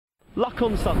Luck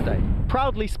on Sunday,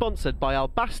 proudly sponsored by Al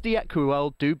Basti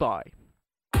Equiworld Dubai.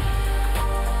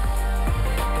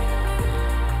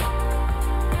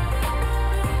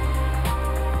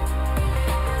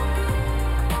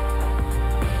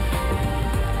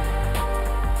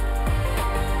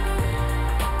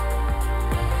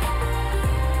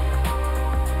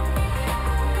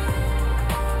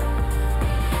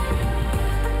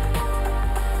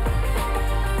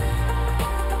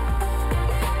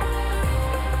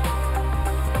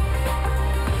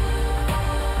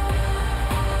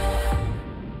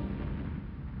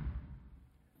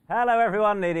 Hello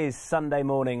everyone, it is Sunday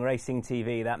morning Racing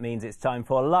TV. That means it's time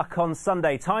for Luck on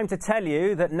Sunday. Time to tell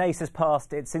you that Naas has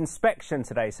passed its inspection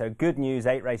today. So good news,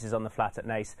 8 races on the flat at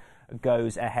Naas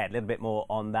goes ahead. A little bit more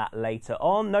on that later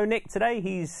on. No Nick today,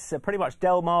 he's pretty much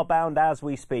Del Mar bound as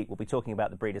we speak. We'll be talking about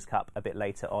the Breeders' Cup a bit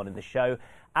later on in the show,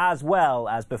 as well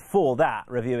as before that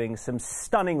reviewing some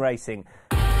stunning racing.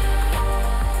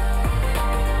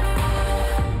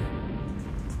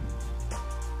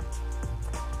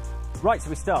 Right,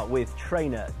 so we start with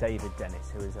trainer David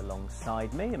Dennis, who is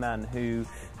alongside me, a man who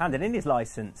handed in his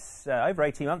licence over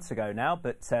 18 months ago now,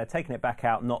 but taken it back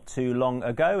out not too long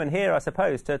ago. And here, I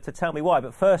suppose, to tell me why.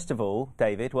 But first of all,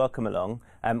 David, welcome along.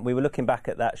 We were looking back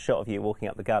at that shot of you walking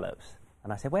up the gallops,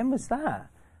 and I said, when was that?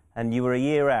 And you were a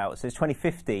year out, so it's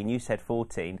 2015, you said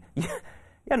 14. You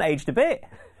haven't aged a bit.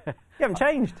 You haven't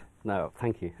changed. No,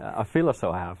 thank you. I feel as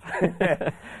though I have.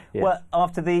 Yes. Well,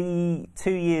 after the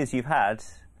 2 years you've had,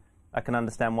 I can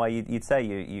understand why you'd say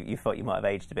you thought you might have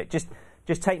aged a bit. Just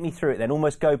take me through it then.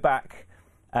 Almost go back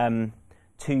 2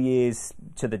 years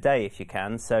to the day if you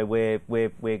can. So we're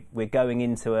going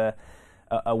into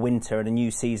a winter and a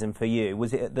new season for you.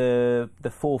 Was it at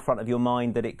the forefront of your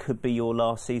mind that it could be your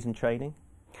last season training?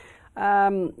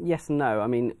 Yes and no. I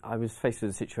mean, I was faced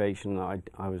with a situation.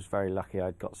 I was very lucky.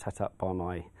 I got set up by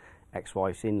my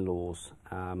ex-wife's in-laws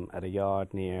at a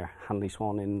yard near Handley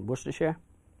Swan in Worcestershire.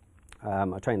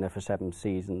 I trained there for 7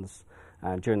 seasons.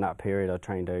 During that period, I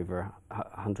trained over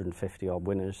 150 odd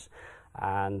winners,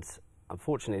 and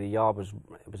unfortunately, the yard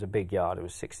was a big yard. It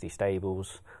was 60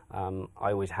 stables. I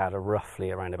always had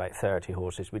roughly around about 30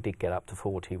 horses. We did get up to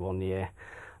 40 one year,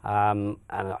 and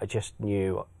I just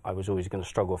knew I was always going to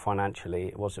struggle financially.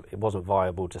 It wasn't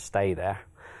viable to stay there.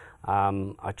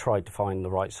 I tried to find the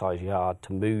right size yard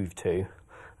to move to,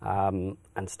 and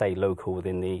stay local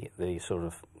within the sort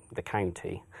of the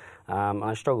county. And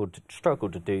I struggled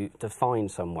to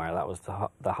find somewhere. That was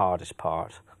the hardest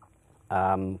part.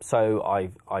 So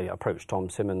I approached Tom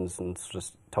Simmons and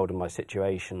just told him my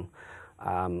situation,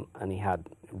 and he had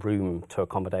room to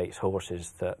accommodate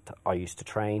horses that I used to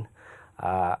train.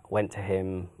 Went to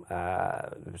him.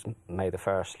 It was May the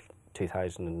 1st,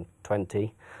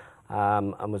 2020,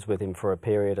 and was with him for a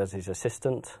period as his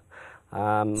assistant.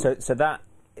 So that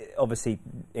obviously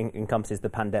encompasses the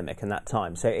pandemic and that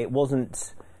time. So it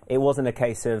wasn't a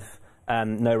case of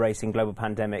no racing, global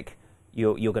pandemic.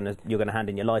 You're gonna hand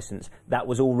in your licence. That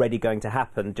was already going to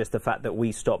happen. Just the fact that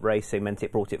we stopped racing meant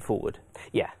it brought it forward.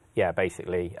 Yeah.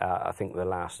 Basically, I think the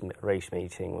last race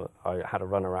meeting I had a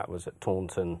runner at was at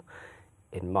Taunton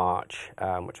in March,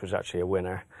 which was actually a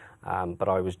winner. But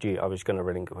I was going to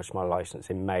relinquish my licence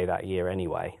in May that year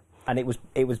anyway. And it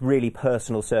was really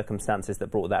personal circumstances that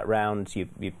brought that round.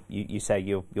 You say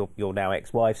you're now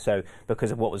ex-wife, so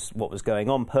because of what was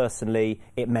going on personally,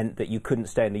 it meant that you couldn't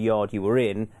stay in the yard you were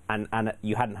in, and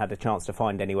you hadn't had a chance to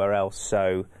find anywhere else,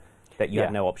 so that you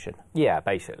had no option. Yeah,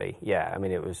 basically. Yeah, I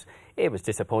mean it was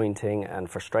disappointing and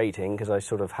frustrating because I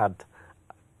sort of had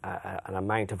an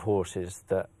amount of horses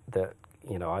that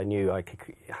I knew I could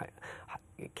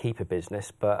keep a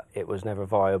business, but it was never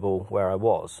viable where I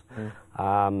was.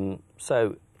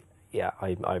 So yeah,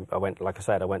 I went, like I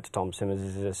said, I went to Tom Simmons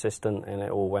as his assistant, and it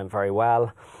all went very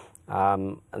well.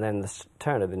 And then the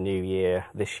turn of the new year,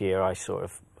 this year, I sort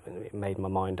of made my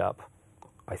mind up.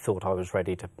 I thought I was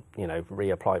ready to,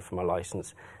 reapply for my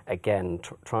licence again.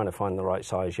 Trying to find the right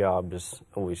size yard was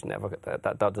always never.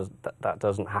 That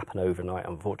doesn't happen overnight,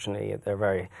 unfortunately. They're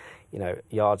very,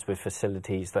 yards with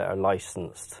facilities that are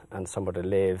licensed and somewhere to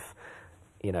live,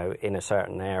 in a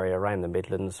certain area around the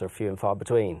Midlands are few and far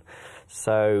between.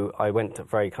 So I went to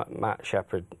Matt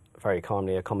Shepherd very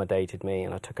kindly accommodated me,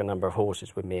 and I took a number of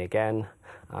horses with me again.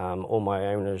 All my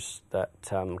owners that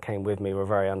came with me were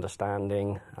very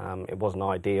understanding. It wasn't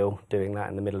ideal doing that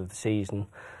in the middle of the season.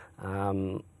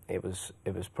 It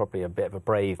was probably a bit of a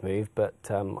brave move, but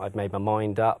I'd made my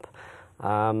mind up.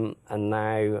 And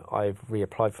now I've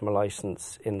reapplied for my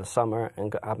licence in the summer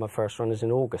and had my first runners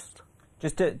in August.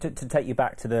 Just to take you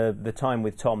back to the time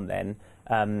with Tom then,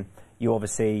 you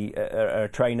obviously are a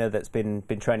trainer that's been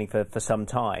training for some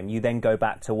time. You then go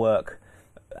back to work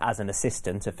as an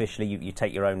assistant. Officially, you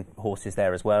take your own horses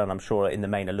there as well, and I'm sure in the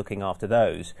main are looking after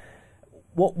those.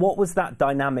 What was that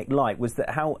dynamic like? Was that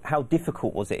how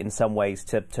difficult was it in some ways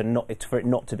for it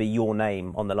not to be your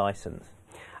name on the licence?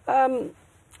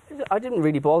 I didn't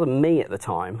really bother me at the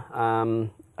time.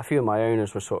 A few of my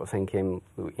owners were sort of thinking,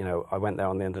 you know, I went there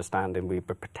on the understanding we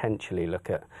would potentially look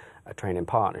at a training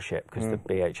partnership because the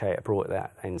BHA had brought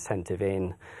that incentive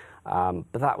in,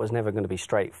 but that was never going to be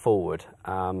straightforward.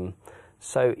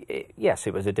 So yes,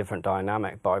 it was a different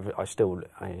dynamic, but I still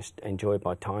enjoyed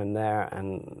my time there,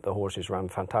 and the horses ran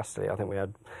fantastically. I think we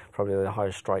had probably the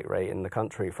highest strike rate in the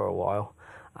country for a while.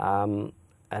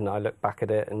 And I look back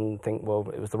at it and think, well,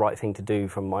 it was the right thing to do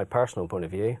from my personal point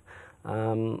of view.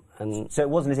 And so it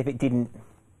wasn't as if it didn't.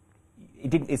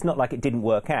 It's not like it didn't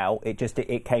work out. It just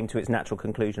it came to its natural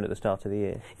conclusion at the start of the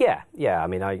year. Yeah. I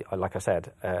mean, I like I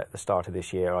said at the start of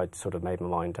this year, I'd sort of made my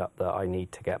mind up that I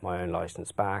need to get my own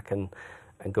licence back and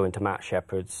go into Matt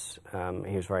Shepherd's.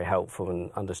 He was very helpful and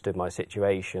understood my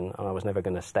situation, and I was never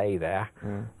going to stay there.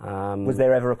 Was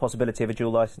there ever a possibility of a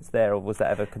dual licence there, or was that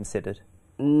ever considered?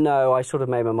 No, I sort of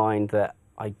made my mind that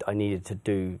I needed to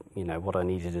do, you know, what I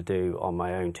needed to do on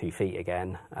my own 2 feet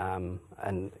again.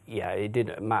 And yeah, it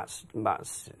did. Matt's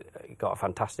got a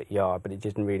fantastic yard, but it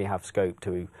didn't really have scope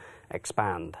to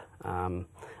expand. And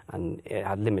it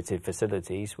had limited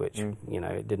facilities, which, you know,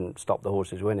 it didn't stop the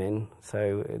horses winning.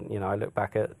 So, you know, I look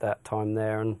back at that time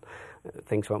there and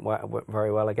things went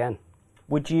very well again.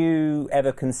 Would you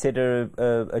ever consider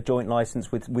a joint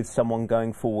licence with someone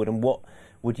going forward? And what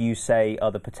would you say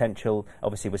are the potential?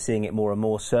 Obviously, we're seeing it more and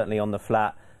more, certainly on the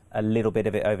flat, a little bit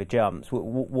of it over jumps.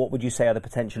 What would you say are the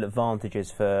potential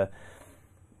advantages for,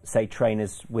 say,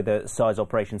 trainers with a size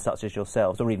operation such as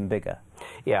yourselves, or even bigger?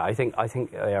 Yeah, I think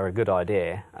they are a good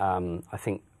idea. I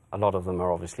think a lot of them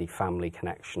are obviously family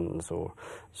connections, or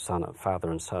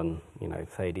father and son, you know,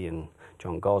 Thady and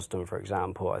John Gosden, for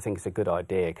example. I think it's a good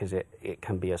idea because it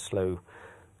can be a slow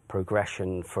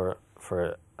progression for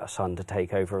a son to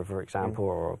take over, for example,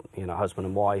 or, you know, husband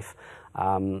and wife.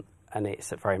 And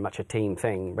it's very much a team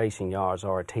thing. Racing yards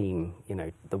are a team. You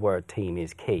know, the word team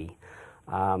is key.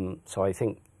 So I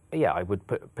think, yeah, I would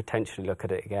potentially look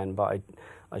at it again, but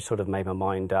I sort of made my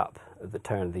mind up at the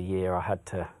turn of the year. I had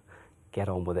to get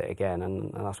on with it again,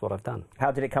 and that's what I've done.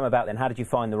 How did it come about then? How did you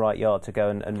find the right yard to go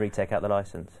and retake out the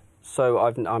licence? So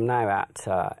I'm now at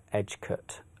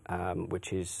Edgecote,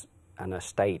 which is an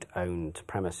estate-owned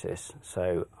premises.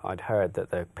 So I'd heard that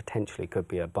there potentially could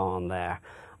be a barn there,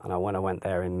 and when I went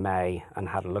there in May and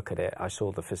had a look at it, I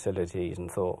saw the facilities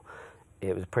and thought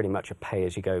it was pretty much a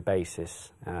pay-as-you-go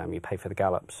basis. You pay for the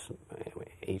gallops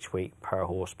each week, per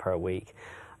horse, per week,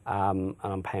 and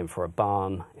I'm paying for a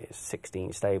barn. It's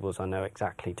 16 stables. I know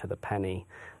exactly to the penny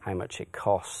how much it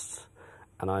costs,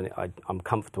 and I'm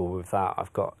comfortable with that.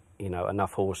 I've got, you know,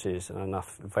 enough horses and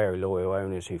enough very loyal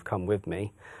owners who've come with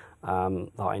me that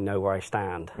I know where I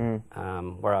stand.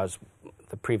 Whereas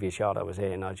the previous yard I was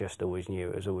in, I just always knew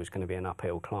it was always going to be an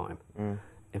uphill climb.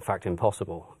 In fact,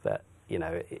 impossible. That, you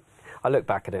know, I look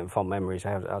back at it in fond memories.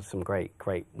 I had some great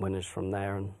winners from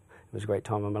there, and it was a great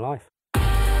time of my life.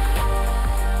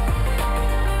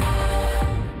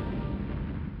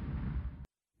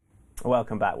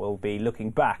 Welcome back. We'll be looking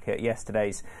back at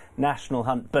yesterday's National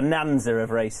Hunt bonanza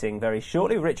of racing very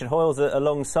shortly. Richard Hoyle's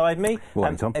alongside me.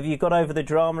 Morning, Tom. Have you got over the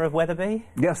drama of Wetherby?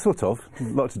 Yeah, sort of. A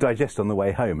lot to digest on the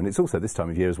way home, and it's also this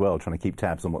time of year as well, trying to keep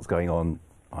tabs on what's going on.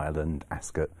 Ireland,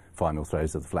 Ascot, final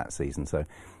throws of the flat season. So,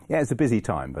 yeah, it's a busy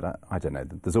time, but I don't know.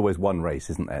 There's always one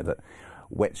race, isn't there, that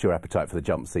whets your appetite for the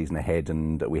jump season ahead,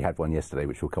 and we had one yesterday,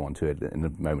 which we'll come on to in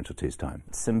a moment or two's time.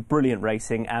 Some brilliant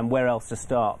racing, and where else to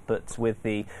start but with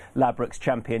the Ladbrokes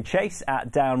Champion Chase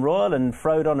at Down Royal, and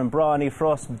Frodon and Bryony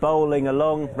Frost bowling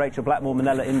along, Rachel Blackmore,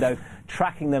 Manella Indo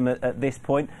tracking them at this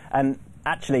point. And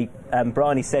actually,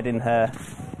 Bryony said in her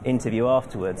interview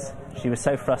afterwards, she was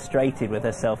so frustrated with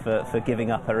herself for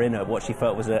giving up her inner, what she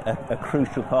felt was a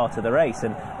crucial part of the race,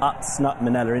 and up snuck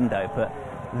Manella Indo. But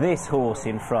this horse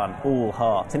in front, all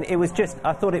heart. And it was just,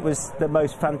 I thought it was the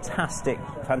most fantastic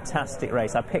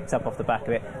race. I picked up off the back of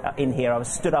it in here. I was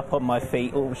stood up on my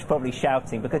feet, or was probably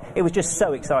shouting, because it was just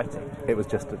so exciting. It was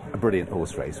just a brilliant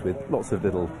horse race with lots of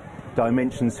little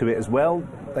dimensions to it as well.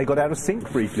 They got out of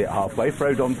sync briefly at halfway.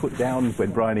 Frodon put down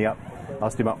when Bryony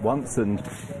asked him up once, and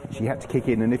she had to kick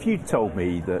in. And if you told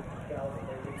me that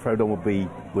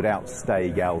Frodon would outstay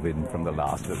Galvin from the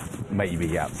last, but maybe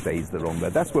outstays the wrong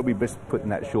word. That's where we just put in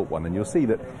that short one, and you'll see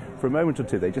that for a moment or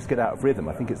two they just get out of rhythm.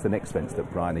 I think it's the next fence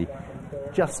that Bryony,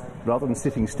 just rather than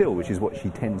sitting still, which is what she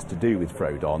tends to do with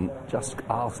Frodon, just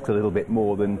asks a little bit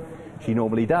more than she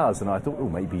normally does. And I thought, oh,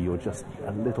 maybe you're just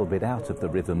a little bit out of the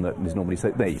rhythm that is normally.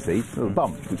 So there you see, a little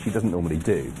bump, which she doesn't normally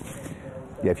do.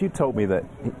 Yeah, if you told me that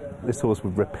this horse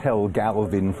would repel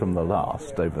Galvin from the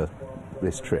last over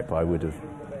this trip, I would have,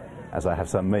 as I have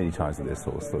so many times with this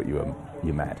horse, thought you're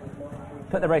mad.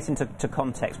 Put the race into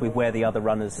context with where the other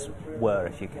runners were,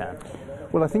 if you can.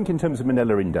 Well, I think in terms of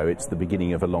Minella Indo, it's the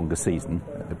beginning of a longer season.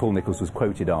 Paul Nicholls was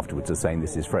quoted afterwards as saying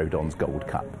this is Frodon's Gold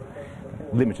Cup.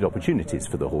 Limited opportunities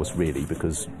for the horse, really,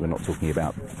 because we're not talking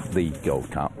about the Gold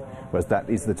Cup, whereas that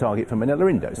is the target for Minella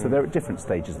Indo. So they're at different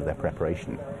stages of their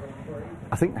preparation.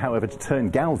 I think, however, to turn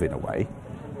Galvin away,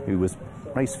 who was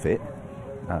race fit,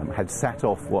 had sat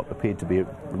off what appeared to be a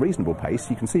reasonable pace.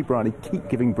 You can see Bryony keep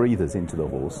giving breathers into the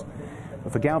horse.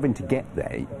 But for Galvin to get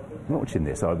there, watching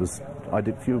this,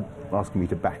 if you were asking me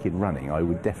to back in running, I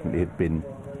would definitely have been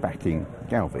backing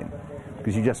Galvin,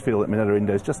 because you just feel that Minella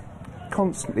Indo is just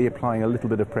constantly applying a little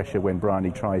bit of pressure when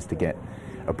Bryony tries to get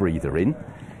a breather in.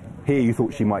 Here you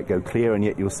thought she might go clear, and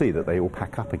yet you'll see that they all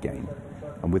pack up again.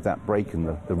 And with that break and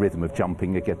the rhythm of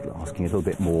jumping, again, asking a little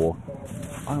bit more,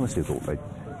 I honestly thought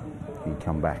he'd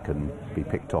come back and be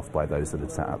picked off by those that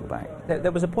had sat at the back.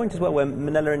 There was a point as well where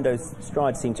Minella Indo's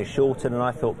stride seemed to shorten, and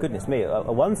I thought, goodness me, at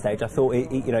one stage I thought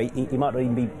he might not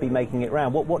even be making it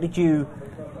round. What did you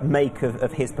make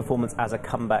of his performance as a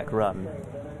comeback run?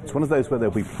 It's one of those where they'll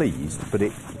be pleased, but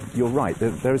you're right,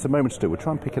 there is a moment to do. We'll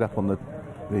try and pick it up on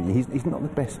he's not the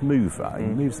best mover. He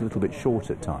moves a little bit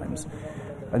short at times.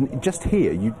 And just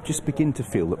here, you just begin to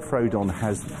feel that Frodon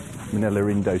has Minella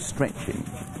Indo stretching.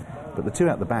 But the two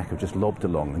out the back have just lobbed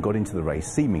along and got into the race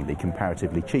seemingly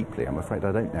comparatively cheaply. I'm afraid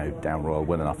I don't know Down Royal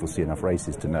well enough or see enough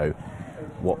races to know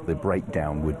what the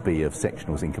breakdown would be of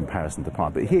sectionals in comparison to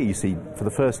part. But here you see, for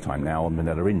the first time now on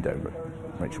Minella Indo,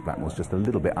 Rachel Blackmore's just a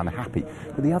little bit unhappy.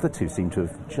 But the other two seem to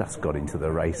have just got into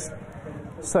the race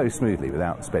so smoothly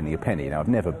without spending a penny. Now, I've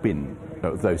never been,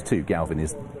 of those two, Galvin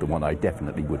is the one I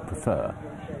definitely would prefer.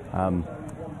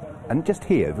 And just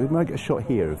here, we might get a shot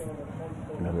here of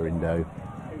Minella Indo.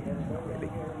 Not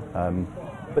really.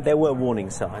 But there were warning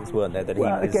signs, weren't there?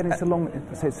 That again,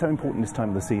 it's so important this time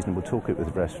of the season. We'll talk it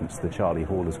with reference to the Charlie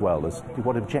Hall as well, as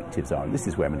what objectives are. And this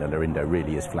is where Minella Indo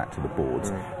really is flat to the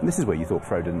boards. And this is where you thought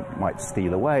Frodon might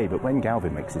steal away, but when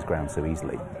Galvin makes his ground so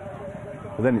easily,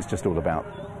 well, then it's just all about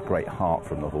great heart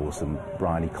from the horse, and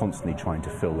Bryony constantly trying to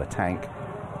fill the tank.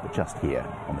 But just here,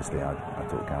 honestly, I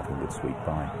thought Galvin would sweep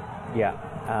by. Yeah,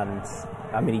 and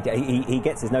I mean, he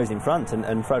gets his nose in front,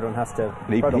 and Frodon has to.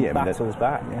 Frodon battles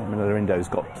back. Yeah, Minella Indo's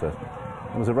got to.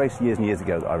 There was a race years and years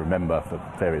ago that I remember for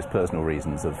various personal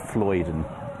reasons of Floyd and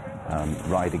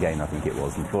Ride Again, I think it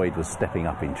was, and Floyd was stepping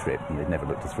up in trip, and they'd never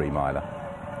looked a 3-miler.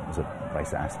 It was a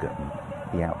race at Ascot,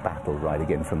 and he out-battled Ride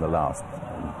Again from the last.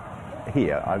 And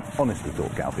here, I honestly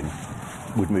thought Galvin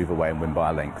would move away and win by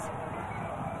a length.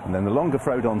 And then the longer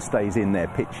Frodon stays in there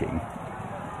pitching,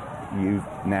 you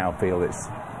now feel it's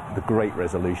the great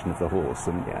resolution of the horse,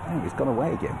 and he's gone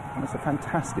away again. And it's a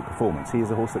fantastic performance. He is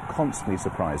a horse that constantly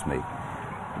surprised me.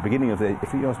 At the beginning of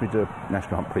if you asked me to do a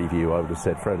National Hunt preview, I would have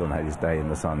said Frodon had his day in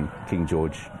the sun, King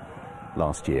George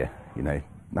last year. You know,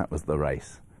 that was the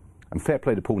race. And fair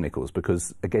play to Paul Nicholls,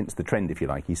 because against the trend, if you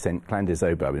like, he sent Clandys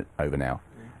over now,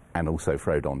 and also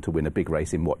Frodon to win a big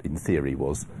race in what, in theory,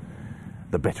 was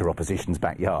the better opposition's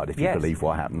backyard, if you believe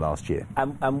what happened last year.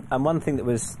 And one thing that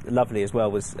was lovely as well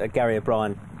was Gary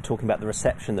O'Brien talking about the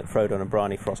reception that Frodon and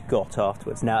Bryony Frost got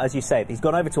afterwards. Now, as you say, he's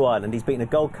gone over to Ireland, he's beaten a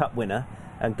Gold Cup winner,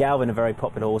 and Galvin, a very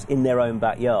popular horse, in their own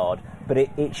backyard. But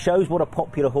it shows what a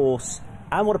popular horse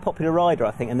and what a popular rider,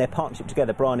 I think, and their partnership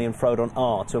together, Bryony and Frodon,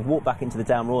 are to have walked back into the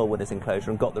Down Royal Winners' enclosure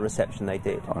and got the reception they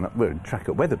did. We're in track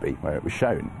at Wetherby, where it was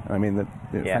shown. I mean,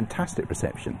 fantastic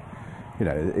reception. You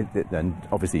know, and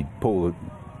obviously Paul,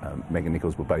 Megan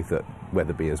Nicholls were both at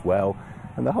Wetherby as well,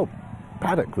 and the whole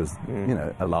paddock was,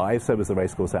 alive. So was the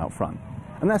racecourse out front,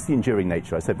 and that's the enduring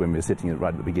nature. I said when we were sitting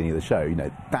right at the beginning of the show,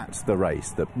 that's the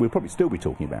race that we'll probably still be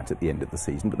talking about at the end of the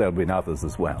season, but there'll be others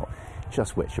as well.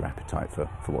 Just whets your appetite for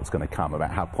what's going to come,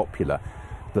 about how popular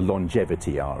the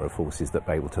longevity are of horses that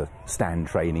are able to stand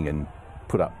training and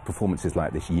put up performances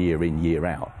like this year in, year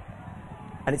out.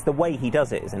 And it's the way he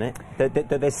does it, isn't it?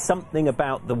 There's something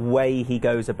about the way he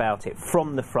goes about it,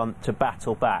 from the front to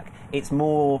battle back. It's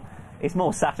more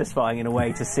satisfying in a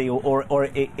way to see, or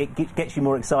it gets you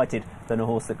more excited than a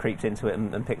horse that creeps into it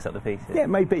and picks up the pieces. Yeah, it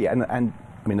may be. And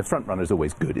I mean, the front runner is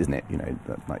always good, isn't it? You know,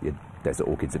 like your Desert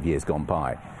Orchids of years gone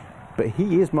by. But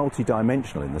he is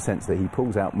multi-dimensional in the sense that he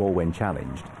pulls out more when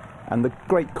challenged. And the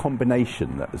great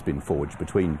combination that has been forged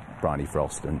between Bryony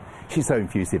Frost, and she's so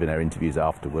effusive in her interviews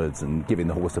afterwards and giving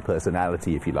the horse a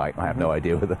personality, if you like. I have no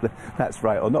idea whether that's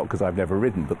right or not because I've never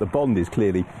ridden, but the bond is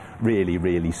clearly really,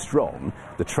 really strong.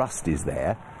 The trust is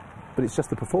there, but it's just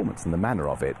the performance and the manner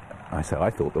of it. I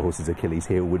thought the horse's Achilles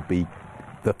heel would be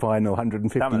the final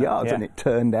 150 yards, and it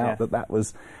turned out that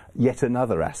was yet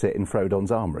another asset in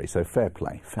Frodon's armoury. So fair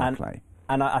play, fair play.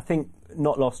 And I think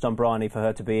not lost on Bryony for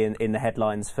her to be in the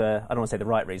headlines for, I don't want to say the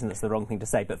right reason, that's the wrong thing to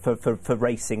say, but for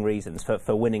racing reasons,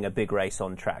 for winning a big race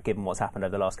on track, given what's happened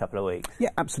over the last couple of weeks. Yeah,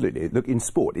 absolutely. Look, in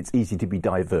sport, it's easy to be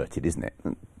diverted, isn't it?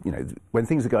 You know, when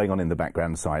things are going on in the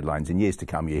background sidelines, in years to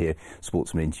come, you hear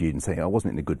sportsmen interviewed and say, I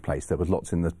wasn't in a good place, there was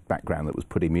lots in the background that was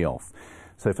putting me off.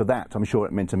 So for that, I'm sure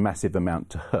it meant a massive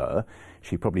amount to her.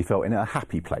 She probably felt in a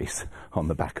happy place on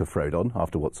the back of Frodon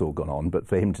after what's all gone on, but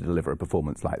for him to deliver a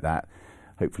performance like that,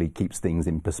 hopefully keeps things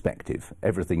in perspective.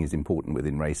 Everything is important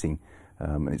within racing,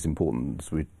 and it's important,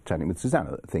 as we're chatting with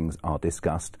Susanna, that things are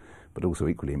discussed, but also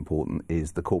equally important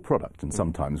is the core product. And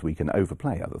sometimes we can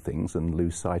overplay other things and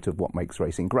lose sight of what makes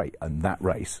racing great, and that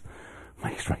race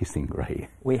makes racing great.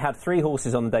 We had 3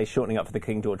 horses on the day shortening up for the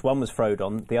King George. One was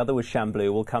Frodon, the other was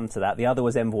Chamblou, we'll come to that. The other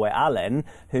was Envoy Allen,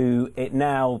 who it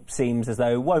now seems as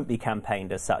though won't be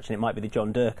campaigned as such, and it might be the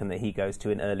John Durkan that he goes to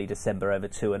in early December over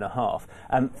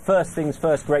 2.5. First things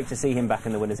first, great to see him back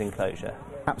in the winner's enclosure.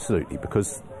 Absolutely,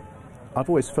 because I've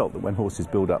always felt that when horses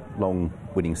build up long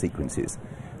winning sequences,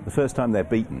 the first time they're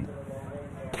beaten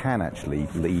can actually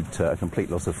lead to a complete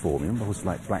loss of form. Remember horses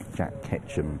like Blackjack,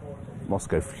 Ketchum,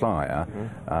 Moscow Flyer,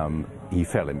 he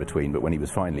fell in between, but when he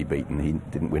was finally beaten, he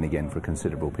didn't win again for a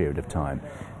considerable period of time.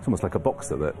 It's almost like a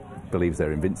boxer that believes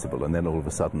they're invincible and then all of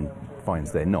a sudden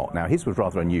finds they're not. Now, his was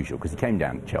rather unusual because he came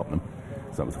down to Cheltenham,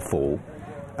 so that was a fall,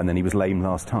 and then he was lame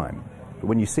last time. But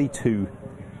when you see 2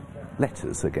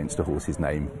 letters against a horse's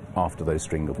name after those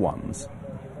string of ones,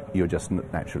 you're just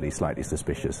naturally slightly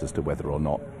suspicious as to whether or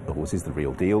not the horse is the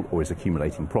real deal or is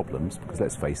accumulating problems, because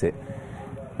let's face it,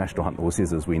 National Hunt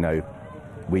horses, as we know,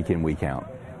 week in, week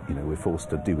out, you know, we're forced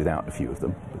to do without a few of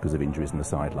them because of injuries in the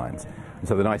sidelines. And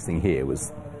so the nice thing here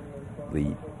was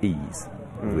the ease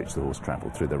with which the horse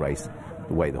travelled through the race,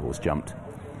 the way the horse jumped.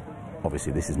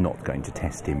 Obviously, this is not going to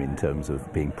test him in terms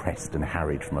of being pressed and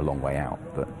harried from a long way out,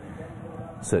 but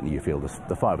certainly you feel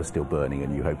the fire was still burning,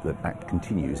 and you hope that that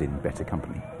continues in better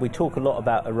company. We talk a lot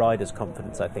about a rider's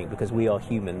confidence, I think, because we are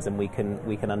humans and we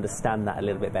can understand that a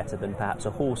little bit better than perhaps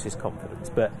a horse's confidence.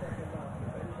 But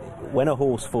when a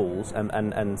horse falls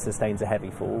and sustains a heavy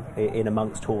fall, in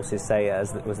amongst horses, say,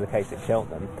 as was the case at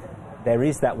Cheltenham, there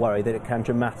is that worry that it can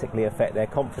dramatically affect their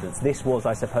confidence. This was,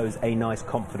 I suppose, a nice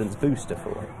confidence booster for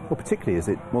him. Well, particularly as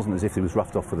it wasn't as if he was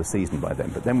roughed off for the season by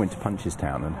then, but then went to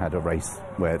Punchestown and had a race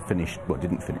where it finished, well,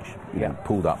 didn't finish,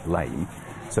 pulled up lame.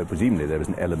 So presumably there was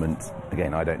an element,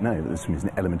 again, I don't know, there was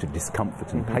an element of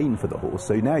discomfort and pain for the horse.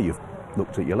 So now you've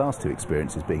looked at your last 2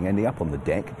 experiences being ending up on the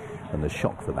deck and the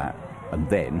shock for that, and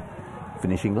then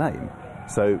finishing lame.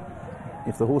 So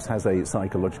if the horse has a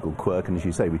psychological quirk, and as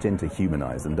you say, we tend to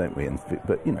humanise them, don't we?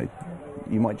 But, you know,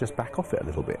 you might just back off it a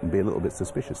little bit and be a little bit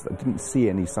suspicious. I didn't see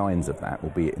any signs of that,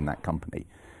 albeit in that company,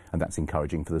 and that's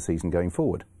encouraging for the season going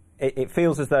forward. It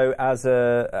feels as though, as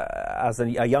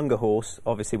a younger horse,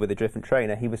 obviously with a different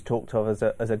trainer, he was talked of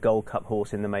as a Gold Cup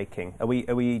horse in the making. Are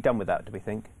we done with that, do we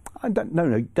think? I don't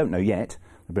know yet.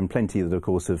 There have been plenty that, of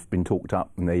course, have been talked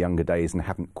up in their younger days and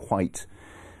haven't quite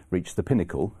reached the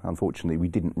pinnacle. Unfortunately, we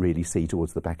didn't really see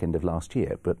towards the back end of last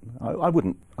year, but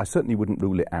I certainly wouldn't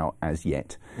rule it out as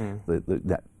yet.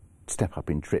 That step up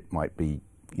in trip might be,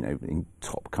 you know, in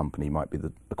top company might be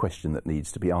the question that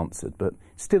needs to be answered, but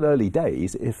still early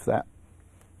days if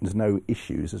there's no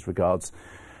issues as regards,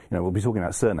 you know, we'll be talking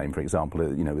about surname, for example,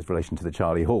 you know, with relation to the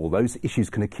Charlie Hall. Those issues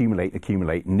can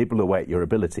accumulate, nibble away at your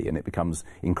ability, and it becomes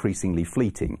increasingly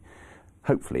fleeting.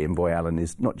 Hopefully, Envoy Allen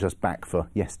is not just back for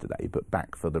yesterday, but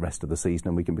back for the rest of the season,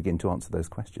 and we can begin to answer those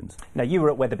questions. Now, you were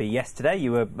at Wetherby yesterday.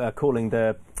 You were calling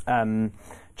the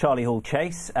Charlie Hall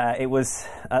chase. It was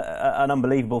an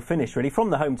unbelievable finish, really.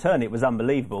 From the home turn, it was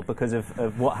unbelievable because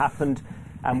of what happened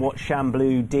and what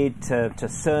Chamblou did to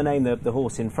surname the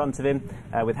horse in front of him,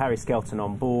 with Harry Skelton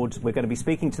on board. We're going to be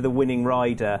speaking to the winning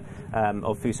rider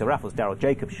of Fuso Raffles, Daryl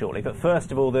Jacobs, shortly. But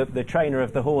first of all, the trainer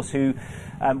of the horse who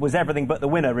was everything but the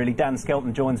winner, really, Dan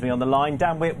Skelton, joins me on the line.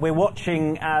 Dan, we're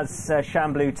watching as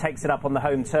Chamblou takes it up on the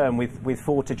home turn with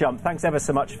 4 to jump. Thanks ever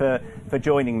so much for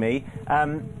joining me.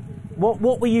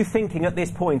 What were you thinking at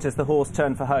this point as the horse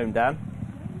turned for home, Dan?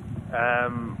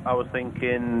 I was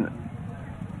thinking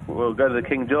we'll go to the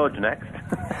King George next.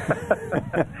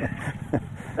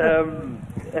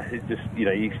 It's just,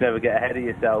 you can never get ahead of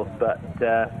yourself, but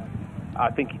I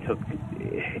think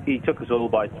he took us all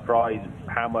by surprise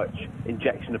how much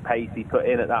injection of pace he put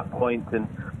in at that point, and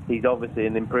he's obviously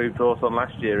an improved horse on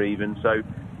last year even, so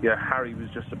Harry was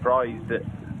just surprised at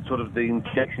sort of the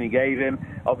injection he gave him.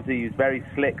 Obviously he was very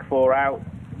slick 4 out,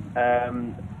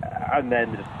 and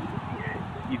then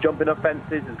you jump enough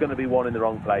fences, there's going to be one in the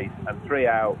wrong place, and 3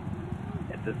 out,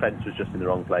 the fence was just in the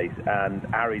wrong place, and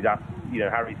Harry sat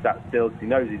still because he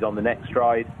knows he's on the next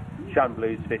stride.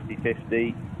 Shanblue's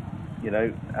 50-50,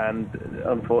 and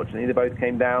unfortunately they both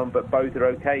came down, but both are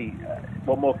okay.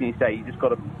 What more can you say? You just got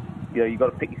to, you've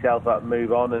got to pick yourself up and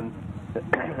move on. And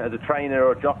as a trainer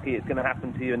or a jockey, it's going to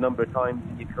happen to you a number of times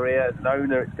in your career. As an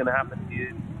owner, it's going to happen to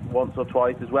you once or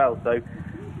twice as well. So,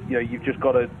 you've just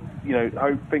got to,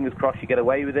 hope, fingers crossed, you get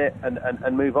away with it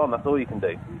and move on. That's all you can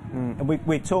do. And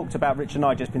we talked about, Richard and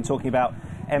I just been talking about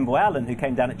Envoy Allen, who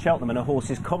came down at Cheltenham, and a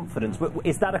horse's confidence.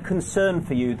 Is that a concern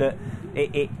for you, that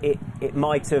it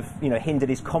might have hindered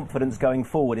his confidence going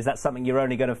forward? Is that something you're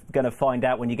only going to find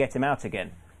out when you get him out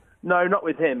again? No, not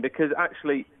with him, because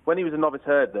actually when he was a novice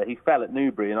hurdler, he fell at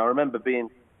Newbury, and I remember being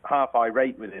half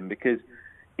irate with him because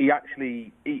he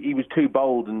was too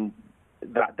bold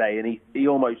that day, and he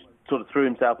almost sort of threw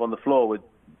himself on the floor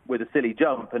with a silly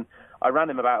jump, and I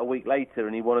ran him about a week later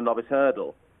and he won a novice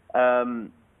hurdle.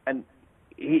 And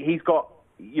he's got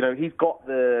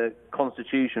the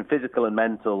constitution, physical and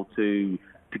mental, to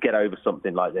get over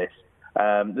something like this.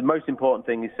 The most important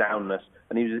thing is soundness,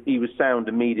 and he was sound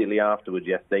immediately afterwards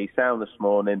yesterday. He's sound this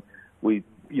morning. We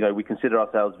consider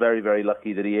ourselves very, very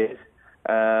lucky that he is.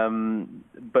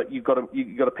 But you've got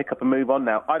to pick up and move on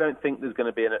now. I don't think there's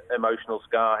going to be an emotional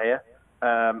scar here.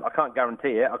 I can't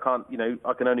guarantee it. I can't.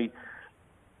 I can only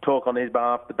talk on his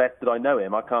behalf the best that I know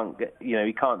him. I can't get.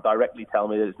 He can't directly tell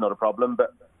me that it's not a problem.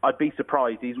 But I'd be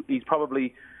surprised. He's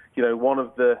probably, one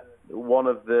of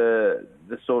the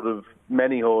sort of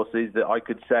many horses that I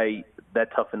could say they're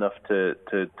tough enough to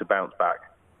bounce back.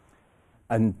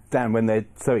 And Dan, when they're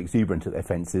so exuberant at their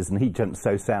fences, and he jumps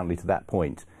so soundly to that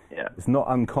point, it's not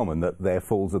uncommon that their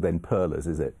falls are then pearlers,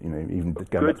 is it? Even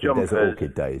going back to the Desert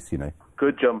Orchid days,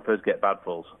 Good jumpers get bad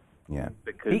falls. Yeah.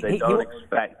 Because they don't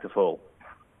expect to fall.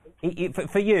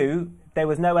 For you, there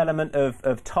was no element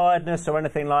of tiredness or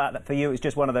anything like that. For you, it's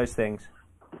just one of those things.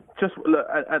 Just look,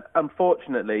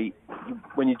 unfortunately,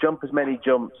 when you jump as many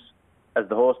jumps as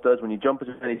the horse does, when you jump as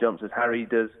many jumps as Harry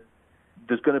does,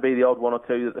 there's going to be the odd one or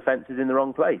two that the fence is in the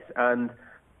wrong place. And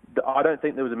I don't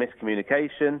think there was a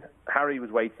miscommunication. Harry was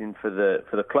waiting for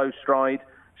the close stride.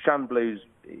 Shanblue's,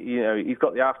 he's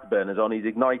got the afterburners on. He's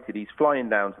ignited. He's flying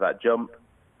down to that jump,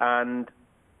 and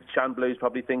Shanblue's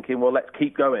probably thinking, well, let's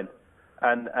keep going.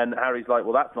 And Harry's like,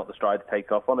 well, that's not the stride to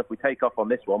take off on. If we take off on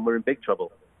this one, we're in big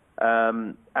trouble.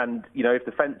 And if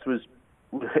the fence was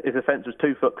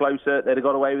 2 foot closer, they'd have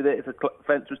got away with it. If the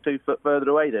fence was 2 foot further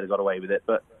away, they'd have got away with it.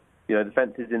 But the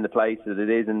fence is in the place that it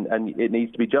is, and it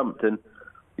needs to be jumped. And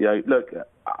look,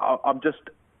 I'm just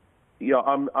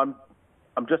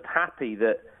happy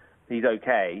that he's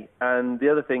okay. And the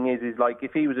other thing is like,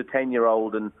 if he was a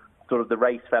 10-year-old and sort of the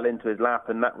race fell into his lap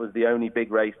and that was the only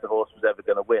big race the horse was ever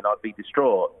going to win, I'd be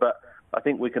distraught. But I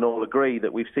think we can all agree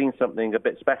that we've seen something a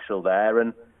bit special there,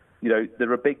 and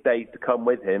there are big days to come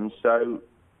with him. So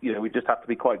we just have to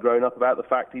be quite grown up about the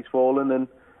fact he's fallen, and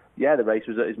the race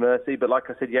was at his mercy. But like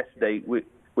I said yesterday,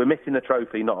 we're missing a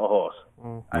trophy, not a horse,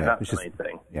 and that's the main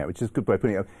thing. Yeah, which is a good way of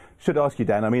putting it. Should ask you,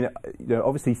 Dan. I mean,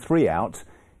 obviously 3 out.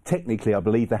 Technically, I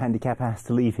believe the handicap has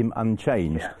to leave him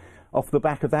unchanged. Yeah. Off the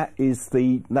back of that, is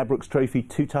the Ladbrokes Trophy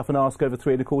too tough an ask over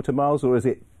 3¼ miles, or is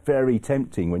it very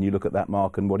tempting when you look at that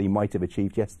mark and what he might have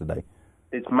achieved yesterday?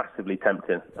 It's massively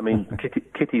tempting. I mean,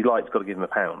 Kitty's Light's got to give him a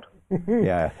pound.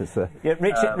 Yeah,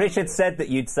 Richard said that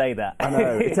you'd say that. I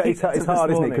know. It's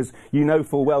hard, isn't it? Because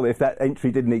full well if that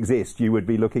entry didn't exist, you would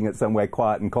be looking at somewhere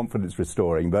quiet and confidence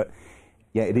restoring. But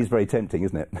yeah, it is very tempting,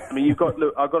 isn't it? I mean, I've got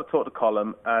to talk to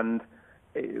Colm, and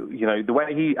the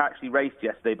way he actually raced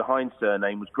yesterday behind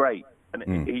Surname was great,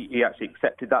 and he actually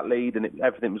accepted that lead, and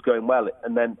everything was going well.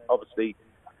 And then obviously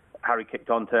Harry kicked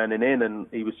on turning in, and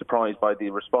he was surprised by the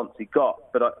response he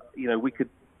got. But we could,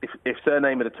 if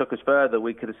Surname had took us further,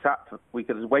 we could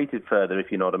have waited further, if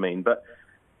you know what I mean. But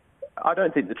I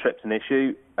don't think the trip's an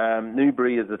issue.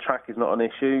 Newbury as a track is not an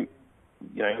issue.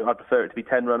 I'd prefer it to be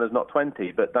 10 runners, not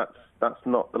 20, but that's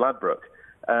not the Ladbroke.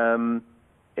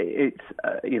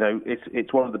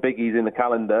 It's one of the biggies in the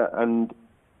calendar, and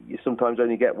you sometimes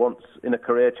only get once in a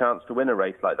career chance to win a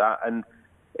race like that, and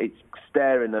it's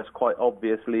staring us quite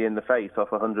obviously in the face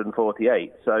off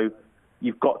 148. So,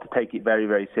 you've got to take it very,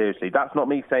 very seriously. That's not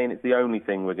me saying it's the only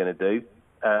thing we're going to do.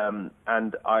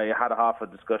 And I had a half a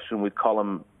discussion with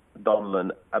Colin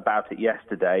Donlan about it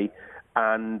yesterday,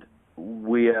 and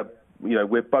we're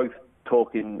both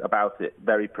talking about it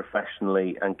very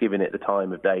professionally and giving it the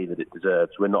time of day that it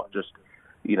deserves. We're not just,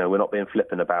 we're not being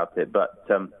flippant about it, but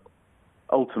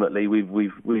ultimately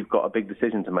we've got a big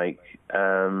decision to make.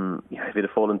 If it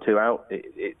had fallen 2 out,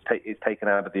 it's taken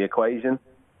out of the equation.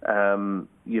 So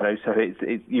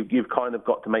you've kind of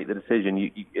got to make the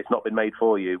decision. It's not been made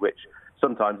for you, which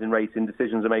sometimes in racing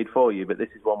decisions are made for you, but this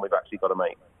is one we've actually got to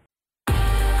make.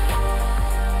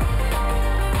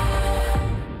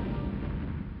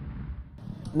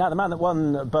 Now, the man that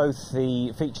won both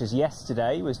the features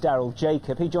yesterday was Daryl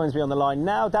Jacob. He joins me on the line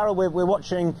now. Daryl, we're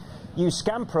watching you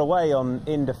scamper away on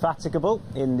Indefatigable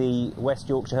in the West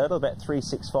Yorkshire Hurdle, Bet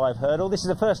 365 Hurdle. This is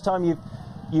the first time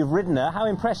you've ridden her. How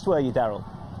impressed were you, Daryl?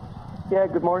 Yeah,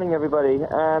 good morning, everybody.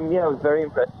 I was very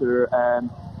impressed with her.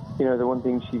 The one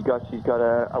thing she's got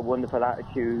a wonderful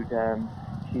attitude.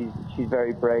 She's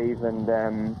very brave, and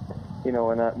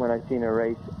when I seen her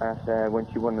race when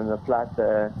she won in the flat,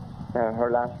 her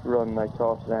last run, I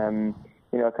thought,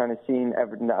 I kind of seen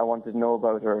everything that I wanted to know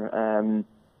about her.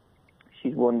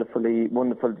 She's wonderfully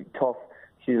tough.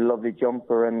 She's a lovely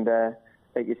jumper, and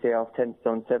like you say, off 10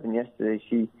 stone 7 yesterday,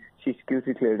 she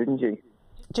scooted clear, didn't she?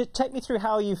 Just take me through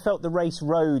how you felt the race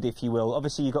rode, if you will.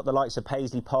 Obviously, you've got the likes of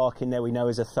Paisley Park in there, we know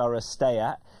is a thorough stay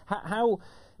at.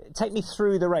 Take me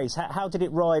through the race. How did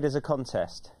it ride as a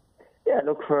contest? Yeah,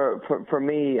 look, for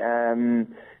me,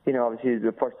 obviously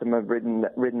the first time I've ridden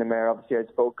the mare, obviously I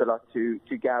spoke a lot to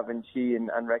Gavin Shee and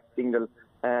Rex Dingle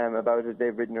about it.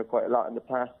 They've ridden her quite a lot in the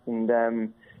past,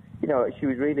 and she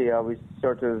was really always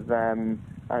sort of, and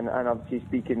obviously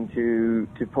speaking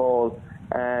to Paul,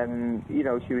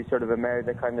 she was sort of a mare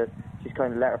that kind of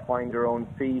let her find her own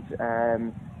feet,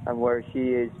 and where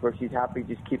she's happy,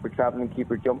 just keep her travelling, keep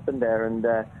her jumping there, and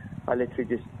I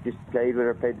literally just played with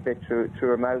her, played a bit through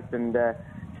her mouth, and to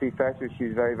be fair to her, she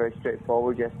was very, very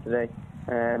straightforward yesterday.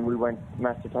 We went,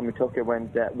 Master Tommy Tucker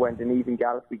went an even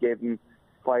gallop. We gave him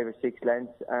 5 or 6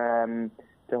 lengths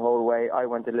the whole way. I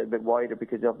went a little bit wider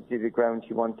because obviously the ground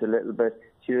she wants a little bit.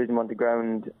 She doesn't want the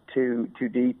ground too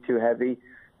deep, too heavy.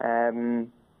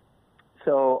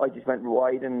 So I just went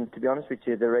wide, and to be honest with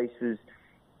you, the race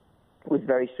was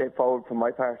very straightforward from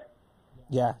my part.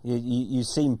 Yeah, you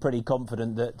seem pretty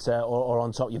confident that, or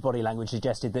on top, your body language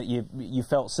suggested that you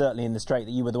felt certainly in the straight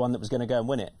that you were the one that was going to go and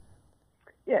win it.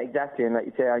 Yeah, exactly. And like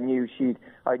you say, I knew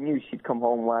she'd come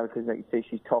home well, because like you say,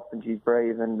 she's tough and she's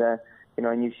brave, and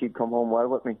I knew she'd come home well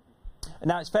with me.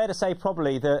 Now, it's fair to say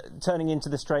probably that turning into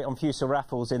the straight on Fusil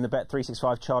Raffles in the Bet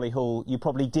 365 Charlie Hall, you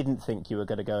probably didn't think you were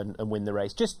going to go and win the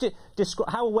race. Just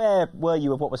how aware were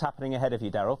you of what was happening ahead of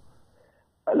you, Daryl?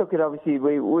 Look, obviously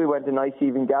we went a nice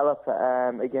even gallop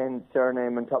against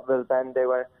Surname and Topville Bend. They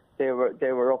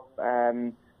were up,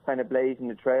 kind of blazing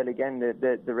the trail again.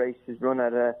 The race was run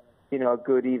at a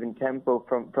good even tempo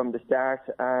from the start.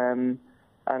 And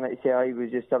like I say, I was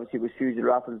just obviously it was Fusil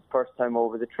Raffles' first time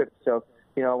over the trip, so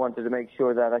I wanted to make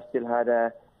sure that I still had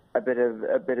a bit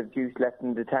of juice left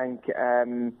in the tank.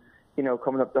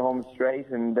 Coming up the home straight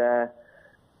and.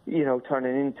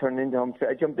 Turning into home straight.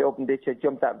 I jumped the open ditch. I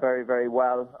jumped that very, very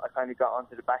well. I kind of got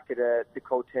onto the back of the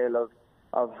coattail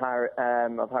of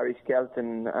Harry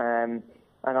Skelton, and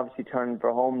obviously turned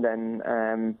for home. Then,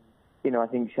 I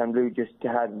think Chamblou just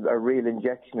had a real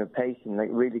injection of pace and like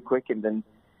really quickened, and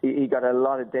he got a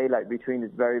lot of daylight between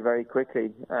us very, very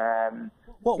quickly.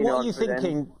 What are you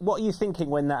thinking? What are you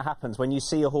thinking when that happens? When you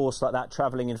see a horse like that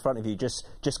travelling in front of you, just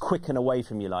quicken away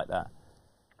from you like that?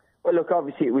 Well, look,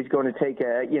 obviously it was going to take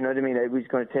it was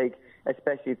going to take,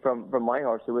 especially from my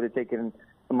horse, it would have taken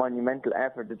a monumental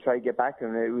effort to try to get back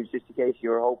on it. It was just a case you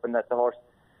were hoping that the horse,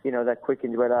 that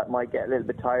quickened where that might get a little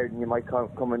bit tired and you might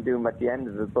come and do him at the end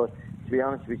of it. But to be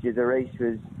honest with you, the race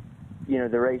was,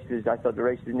 I thought the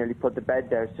race was nearly put to bed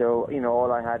there. So,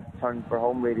 all I had turned for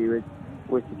home really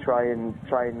was to try and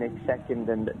make second.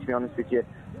 And to be honest with you,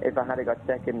 if I had got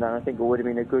second, then I think it would have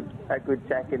been a good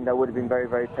second. I would have been very,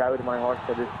 very proud of my horse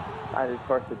at his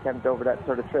first attempt over that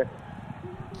sort of trip.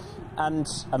 And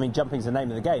I mean, jumping's the name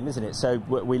of the game, isn't it? So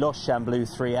we lost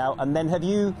Chamblou 3 out, and then have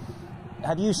you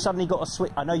suddenly got a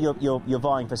switch? I know you're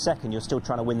vying for second. You're still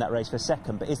trying to win that race for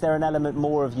second, but is there an element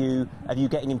more of you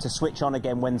getting him to switch on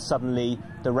again when suddenly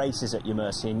the race is at your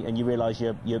mercy and you realise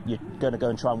you're going to go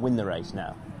and try and win the race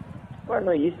now? Well,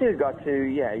 no, you still got to,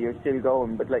 you're still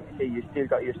going, but like I say,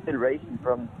 you're still racing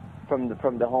from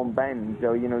the home bend.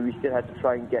 So we still had to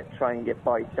try and get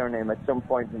by Surname at some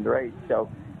point in the race. So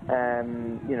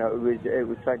it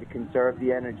was trying to conserve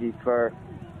the energy for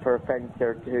for a fence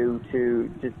or two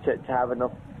to have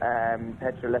enough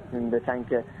petrol left in the tank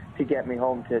to get me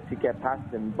home to get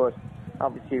past them. But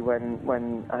obviously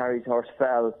when Harry's horse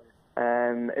fell,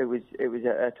 it was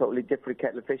a totally different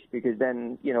kettle of fish, because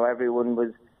then everyone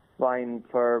was vying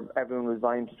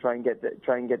to try and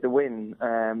get the win.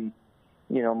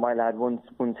 My lad,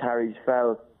 once Harry's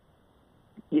fell,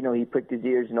 he pricked his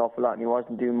ears an awful lot, and he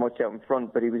wasn't doing much out in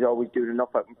front, but he was always doing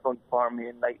enough out in front for me.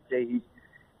 And like I say,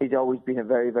 he's always been a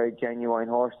very, very genuine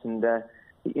horse, and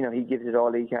he gives it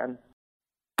all he can.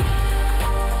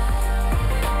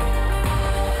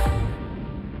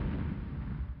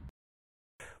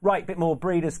 Right, bit more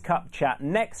Breeders' Cup chat.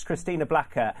 Next, Christina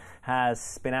Blacker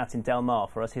has been out in Del Mar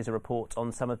for us. Here's a report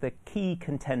on some of the key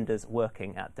contenders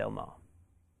working at Del Mar.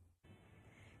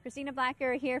 Christina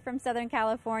Blacker here from Southern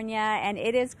California, and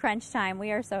it is crunch time.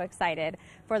 We are so excited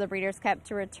for the Breeders' Cup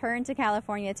to return to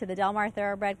California, to the Del Mar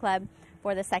Thoroughbred Club,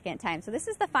 for the second time. So this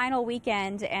is the final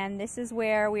weekend, and this is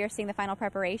where we are seeing the final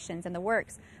preparations and the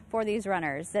works for these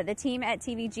runners. The team at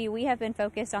TVG, we have been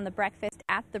focused on the breakfast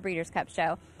at the Breeders' Cup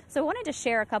show. So I wanted to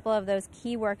share a couple of those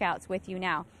key workouts with you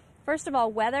now. First of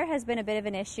all, weather has been a bit of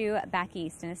an issue back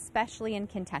east, and especially in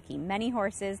Kentucky. Many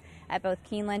horses at both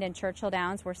Keeneland and Churchill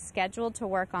Downs were scheduled to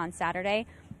work on Saturday.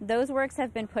 Those works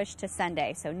have been pushed to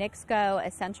Sunday. So Knicks Go,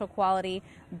 Essential Quality,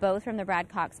 both from the Brad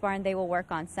Cox Barn, they will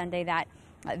work on Sunday. That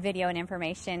video and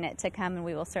information to come, and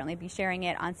we will certainly be sharing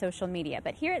it on social media.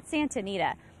 But here at Santa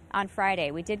Anita on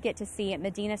Friday, we did get to see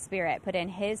Medina Spirit put in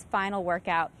his final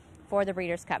workout for the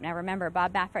Breeders' Cup. Now remember,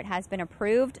 Bob Baffert has been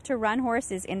approved to run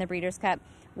horses in the Breeders' Cup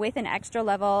with an extra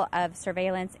level of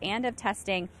surveillance and of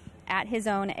testing at his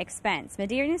own expense.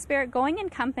 Medina Spirit going in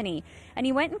company, and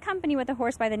he went in company with a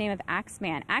horse by the name of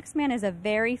Axeman. Axeman is a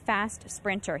very fast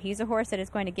sprinter. He's a horse that is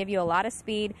going to give you a lot of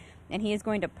speed, and he is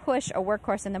going to push a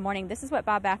workhorse in the morning. This is what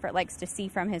Bob Baffert likes to see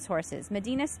from his horses.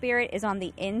 Medina Spirit is on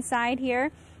the inside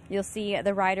here. You'll see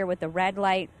the rider with the red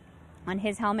light on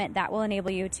his helmet. That will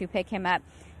enable you to pick him up.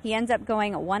 He ends up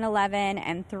going 1:11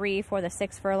 and 3 for the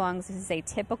 6 furlongs. This is a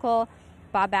typical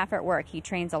Bob Baffert work. He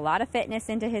trains a lot of fitness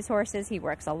into his horses. He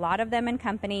works a lot of them in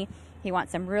company. He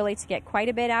wants them really to get quite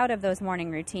a bit out of those morning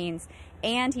routines.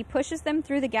 And he pushes them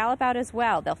through the gallop out as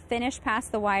well. They'll finish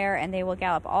past the wire, and they will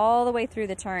gallop all the way through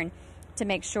the turn to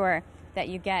make sure that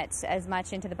you get as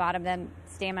much into the bottom of them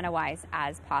stamina-wise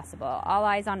as possible. All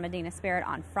eyes on Medina Spirit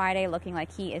on Friday, looking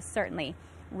like he is certainly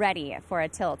ready for a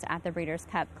tilt at the Breeders'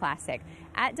 Cup Classic.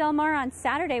 At Del Mar on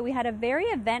Saturday, we had a very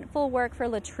eventful work for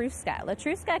Latruska.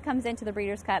 Latruska comes into the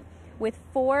Breeders' Cup with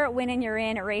 4 Win and You're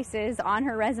In races on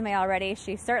her resume already.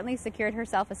 She certainly secured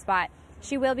herself a spot.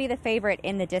 She will be the favorite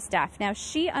in the distaff. Now,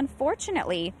 she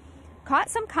unfortunately caught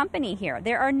some company here.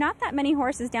 There are not that many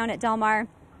horses down at Del Mar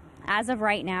as of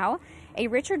right now. A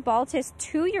Richard Baltus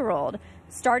 2-year-old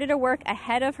started a work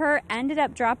ahead of her, ended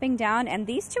up dropping down, and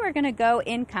these two are going to go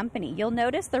in company. You'll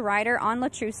notice the rider on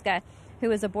Latruska,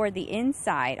 who is aboard the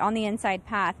inside, on the inside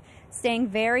path, staying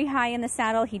very high in the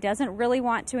saddle. He doesn't really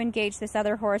want to engage this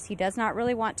other horse. He does not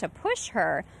really want to push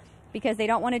her because they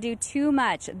don't want to do too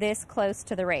much this close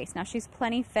to the race. Now, she's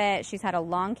plenty fit. She's had a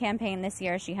long campaign this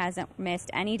year. She hasn't missed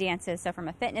any dances. So from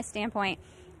a fitness standpoint,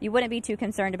 you wouldn't be too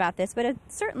concerned about this, but it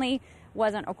certainly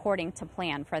wasn't according to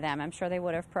plan for them. I'm sure they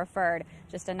would have preferred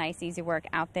just a nice, easy work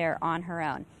out there on her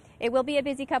own. It will be a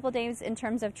busy couple days in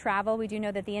terms of travel. We do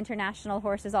know that the international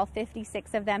horses, all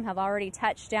 56 of them, have already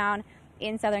touched down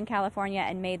in Southern California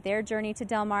and made their journey to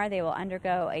Del Mar. They will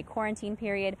undergo a quarantine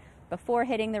period before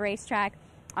hitting the racetrack.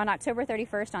 On October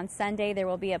 31st, on Sunday, there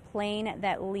will be a plane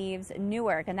that leaves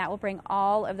Newark, and that will bring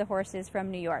all of the horses from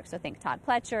New York. So think Todd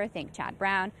Pletcher, think Chad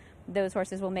Brown. Those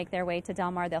horses will make their way to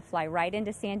Del Mar. They'll fly right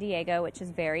into San Diego, which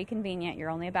is very convenient. You're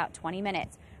only about 20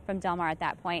 minutes from Del Mar at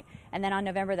that point. And then on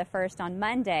November the 1st, on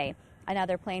Monday,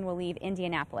 another plane will leave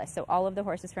Indianapolis. So all of the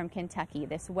horses from Kentucky.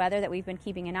 This weather that we've been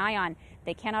keeping an eye on,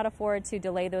 they cannot afford to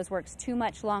delay those works too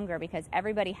much longer because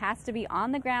everybody has to be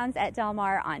on the grounds at Del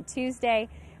Mar on Tuesday.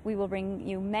 We will bring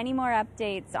you many more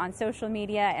updates on social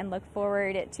media and look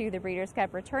forward to the Breeders'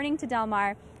 Cup returning to Del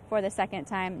Mar for the second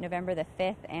time, November the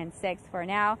 5th and 6th. For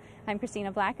now, I'm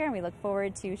Christina Blacker, and we look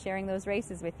forward to sharing those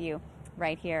races with you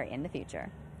right here in the future.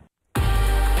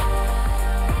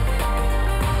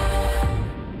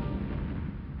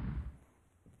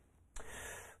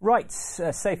 Right,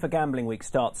 Safer Gambling Week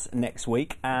starts next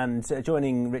week, and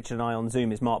joining Richard and I on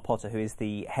Zoom is Mark Potter, who is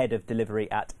the head of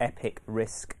delivery at Epic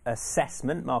Risk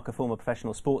Assessment. Mark, a former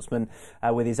professional sportsman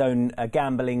with his own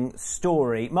gambling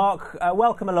story. Mark,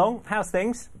 welcome along. How's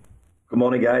things? Good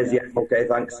morning, guys. Yeah, okay,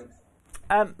 thanks.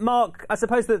 Mark, I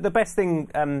suppose that the best thing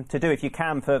to do, if you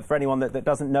can, for anyone that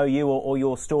doesn't know you or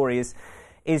your story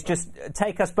is just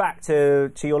take us back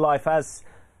to your life as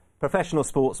professional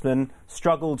sportsman,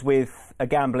 struggled with a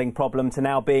gambling problem, to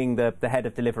now being the head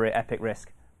of delivery at Epic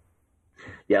Risk.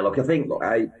 Yeah, look, I think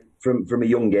from a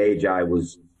young age, I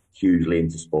was hugely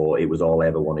into sport. It was all I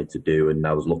ever wanted to do, and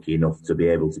I was lucky enough to be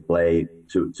able to play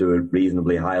to a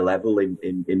reasonably high level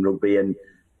in rugby and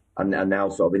now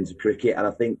sort of into cricket. And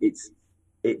I think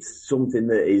it's something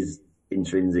that is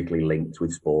intrinsically linked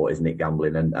with sport, isn't it,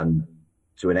 gambling? And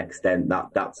to an extent,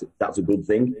 that's a good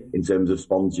thing in terms of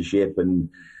sponsorship. And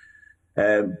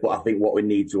but I think what we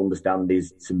need to understand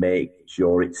is to make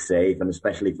sure it's safe, and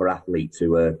especially for athletes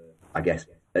who are, I guess,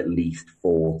 at least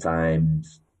 4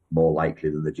 times more likely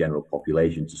than the general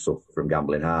population to suffer from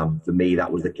gambling harm. For me,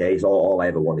 that was the case. All I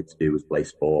ever wanted to do was play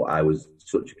sport. I was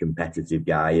such a competitive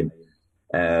guy,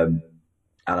 and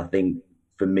I think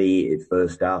for me, it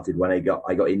first started when I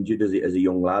got injured as a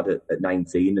young lad at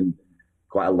 19, and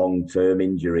quite a long-term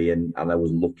injury, and I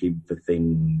was looking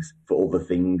for other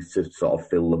things to sort of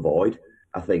fill the void.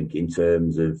 I think in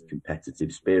terms of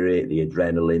competitive spirit, the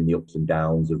adrenaline, the ups and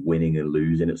downs of winning and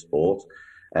losing at sport,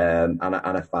 and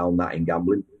I found that in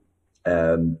gambling.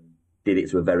 Did it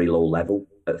to a very low level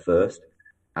at first,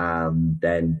 and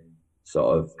then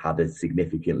sort of had a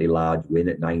significantly large win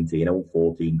at 19. I won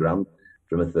 14 grand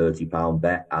from a £30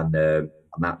 bet, and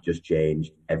that just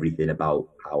changed everything about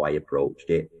how I approached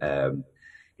it.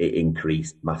 It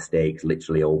increased my stakes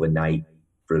literally overnight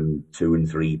from £2 and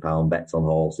 £3 bets on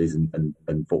horses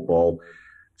and football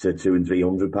to £200 and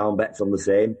 £300 bets on the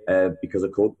same, because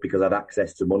I had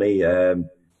access to money,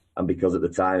 and because at the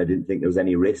time I didn't think there was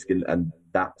any risk, and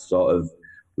that sort of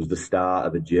was the start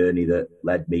of a journey that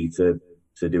led me to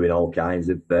doing all kinds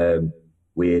of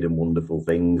weird and wonderful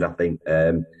things. I think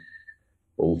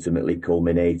ultimately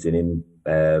culminating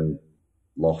in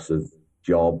loss of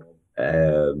job,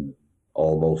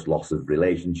 almost loss of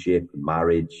relationship,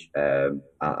 marriage, and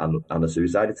a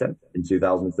suicide attempt in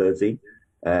 2013.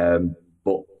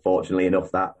 But fortunately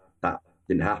enough, that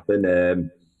didn't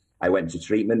happen. I went to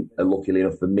treatment, and luckily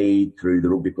enough for me, through the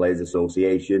Rugby Players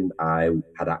Association, I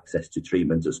had access to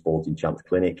treatment at Sporting Chance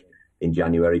Clinic in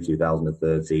January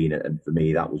 2013, and for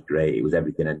me that was great. It was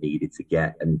everything I needed to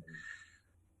get, and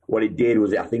what it did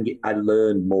was, I think I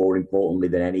learned, more importantly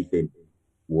than anything,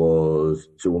 was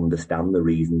to understand the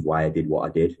reasons why I did what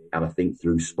I did. And I think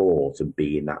through sport and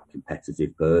being that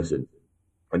competitive person,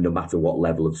 and no matter what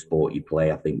level of sport you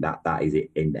play, I think that is it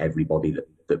in everybody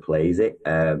that plays it.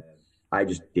 I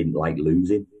just didn't like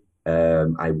losing.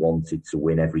 I wanted to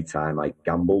win every time I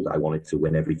gambled. I wanted to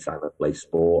win every time I played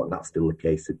sport, and that's still the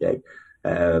case today.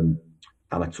 And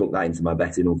I took that into my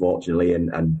betting, unfortunately,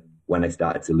 and when I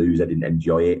started to lose, I didn't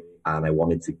enjoy it, and I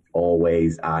wanted to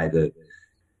always either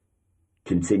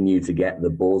continue to get the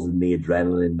buzz and the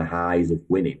adrenaline, the highs of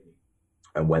winning.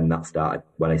 And when I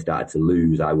started to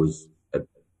lose, I was a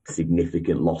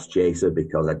significant loss chaser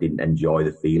because I didn't enjoy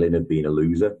the feeling of being a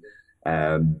loser.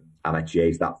 And I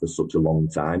chased that for such a long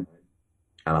time.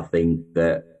 And I think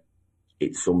that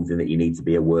it's something that you need to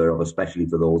be aware of, especially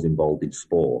for those involved in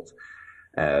sport,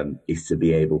 is to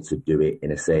be able to do it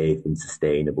in a safe and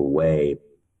sustainable way,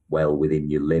 well within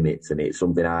your limits. And it's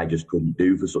something I just couldn't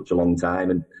do for such a long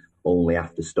time. And only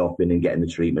after stopping and getting the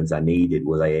treatments I needed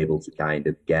was I able to kind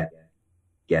of get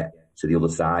to the other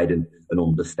side and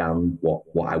understand what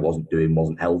I wasn't doing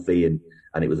wasn't healthy, and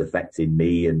it was affecting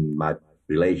me and my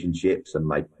relationships and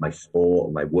my sport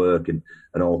and my work and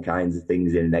all kinds of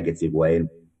things in a negative way. And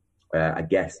I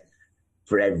guess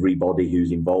for everybody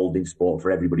who's involved in sport, for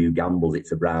everybody who gambles,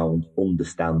 it's around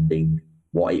understanding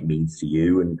what it means to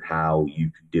you and how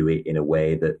you can do it in a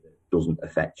way that doesn't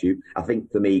affect you. I think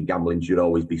for me, gambling should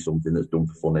always be something that's done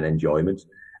for fun and enjoyment.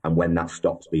 And when that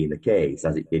stops being the case,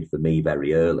 as it did for me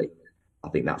very early, I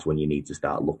think that's when you need to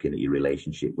start looking at your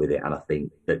relationship with it. And I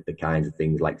think that the kinds of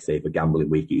things like Safer Gambling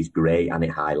Week is great, and it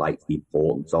highlights the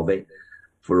importance of it.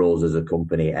 For us as a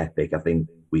company, Epic, I think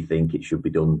we think it should be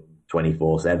done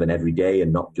 24/7 every day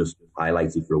and not just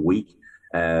highlighted for a week.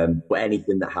 But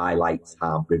anything that highlights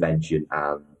harm prevention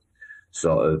and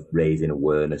sort of raising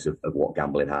awareness of what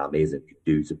gambling harm is and can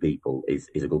do to people is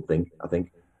a good thing, I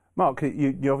think. Mark,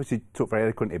 you obviously talked very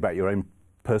eloquently about your own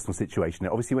personal situation.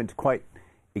 It obviously went to quite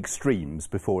extremes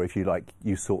before, if you like,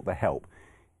 you sought the help.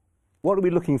 What are we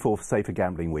looking for Safer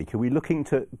Gambling Week? Are we looking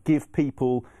to give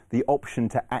people the option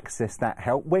to access that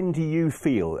help? When do you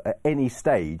feel at any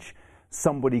stage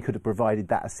somebody could have provided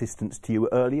that assistance to you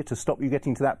earlier to stop you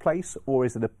getting to that place? Or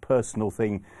is it a personal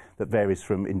thing that varies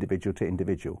from individual to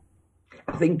individual?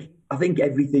 I think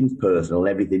everything's personal,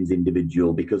 everything's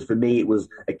individual, because for me it was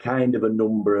a kind of a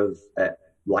number of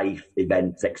life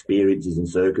events, experiences and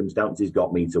circumstances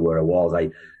got me to where I was.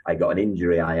 I got an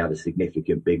injury, I had a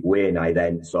significant big win. I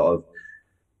then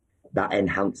that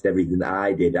enhanced everything that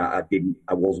I did.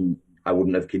 I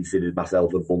wouldn't have considered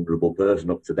myself a vulnerable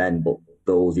person up to then, but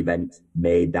those events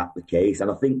made that the case. And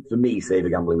I think for me, Safer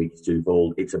Gambling Week is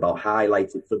twofold. It's about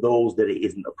highlighting, for those that it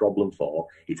isn't a problem for,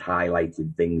 it's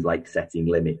highlighting things like setting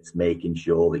limits, making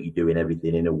sure that you're doing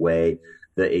everything in a way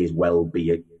that is well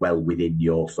within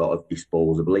your sort of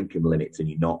disposable income limits, and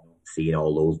you're not seeing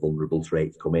all those vulnerable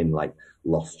traits come in, like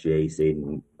loss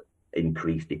chasing,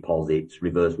 increased deposits,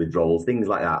 reverse withdrawals, things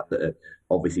like that are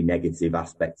obviously negative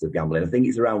aspects of gambling. I think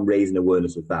it's around raising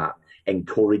awareness of that,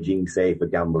 encouraging safer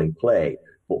gambling play.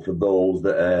 But for those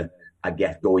that are, I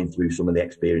guess, going through some of the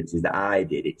experiences that I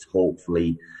did, it's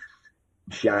hopefully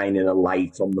shining a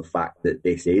light on the fact that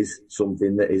this is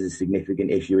something that is a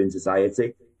significant issue in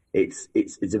society. It's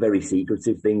a very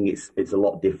secretive thing. It's a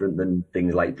lot different than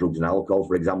things like drugs and alcohol,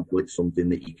 for example. It's something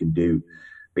that you can do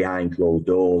behind closed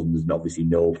doors, and there's obviously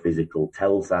no physical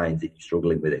tell signs that you're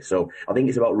struggling with it. So I think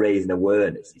it's about raising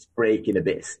awareness. It's breaking a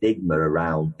bit of stigma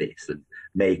around this and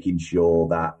making sure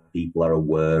that people are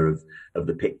aware of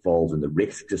the pitfalls and the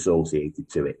risks associated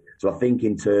to it. So I think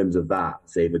in terms of that,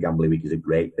 Safer Gambling Week is a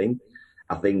great thing.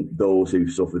 I think those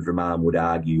who've suffered from harm would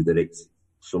argue that it's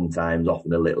sometimes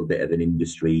often a little bit of an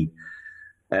industry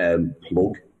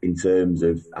plug in terms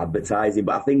of advertising,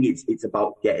 but I think it's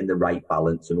about getting the right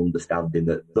balance and understanding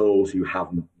that those who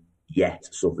haven't yet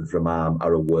suffered from harm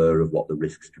are aware of what the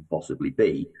risks can possibly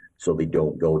be, so they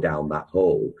don't go down that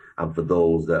hole. And for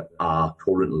those that are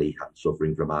currently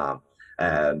suffering from harm,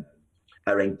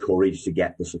 are encouraged to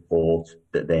get the support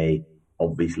that they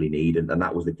obviously need, and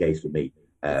that was the case for me.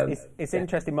 It's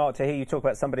interesting, Mark, to hear you talk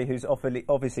about somebody who's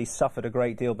obviously suffered a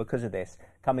great deal because of this,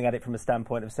 coming at it from a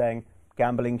standpoint of saying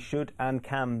gambling should and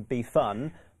can be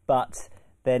fun, but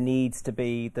there needs to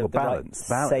be the balance,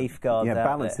 right safeguard. Yeah,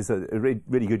 balance is a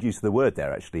really good use of the word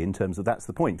there, actually, in terms of that's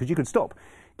the point. Because you could stop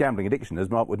gambling addiction, as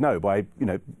Mark would know, by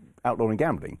outlawing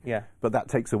gambling. Yeah. But that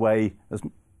takes away, as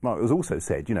Mark has also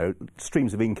said,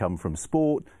 streams of income from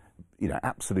sport,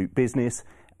 absolute business.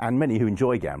 And many who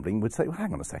enjoy gambling would say, well,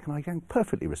 hang on a second, I gamble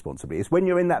perfectly responsibly. It's when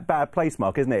you're in that bad place,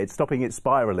 Mark, isn't it? It's stopping it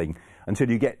spiralling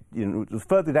until you get, the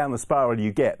further down the spiral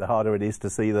you get, the harder it is to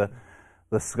see the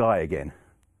sky again.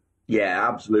 Yeah,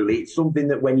 absolutely. It's something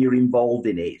that when you're involved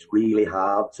in it, it's really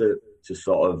hard to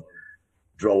sort of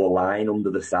draw a line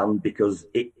under the sand, because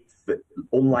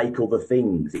unlike other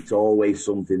things, it's always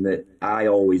something that I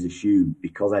always assumed,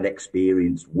 because I'd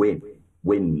experienced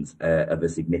wins of a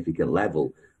significant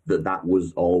level, that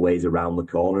was always around the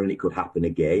corner and it could happen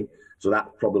again. So that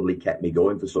probably kept me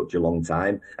going for such a long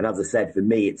time. And as I said, for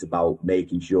me, it's about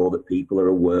making sure that people are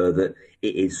aware that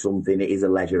it is a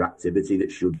leisure activity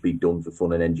that should be done for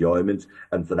fun and enjoyment.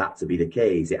 And for that to be the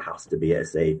case, it has to be at a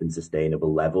safe and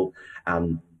sustainable level.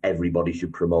 And everybody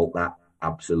should promote that,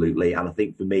 absolutely. And I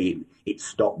think for me, it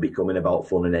stopped becoming about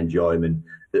fun and enjoyment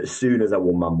as soon as I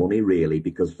won my money, really,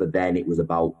 because for then it was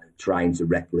about trying to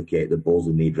replicate the buzz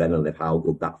and the adrenaline of how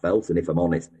good that felt. And if I'm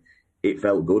honest, it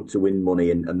felt good to win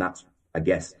money, and that's, I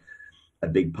guess, a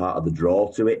big part of the draw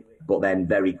to it. But then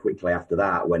very quickly after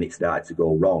that, when it started to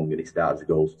go wrong and it started to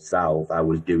go south, I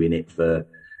was doing it for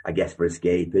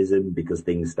escapism, because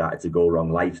things started to go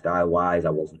wrong lifestyle-wise. I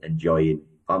wasn't enjoying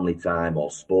family time or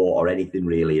sport or anything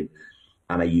really.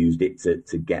 And I used it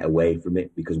to get away from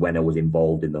it, because when I was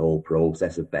involved in the whole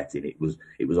process of betting, it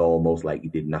was almost like you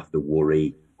didn't have to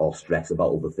worry or stress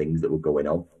about other things that were going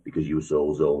on, because you were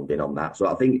so zoned in on that. So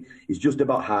I think it's just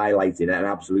about highlighting it, and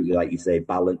absolutely, like you say,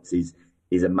 balance is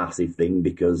a massive thing,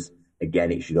 because again,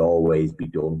 it should always be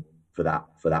done for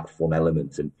that fun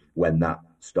element. And when that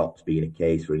stops being a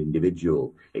case for an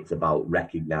individual, it's about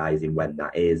recognising when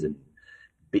that is, and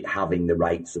having the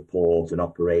right support and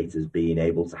operators being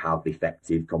able to have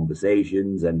effective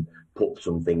conversations and put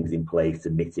some things in place to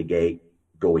mitigate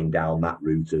going down that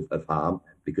route of harm,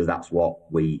 because that's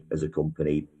what we as a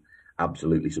company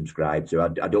absolutely subscribe to.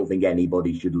 I don't think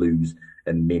anybody should lose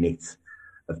a minute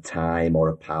of time or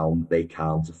a pound they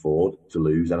can't afford to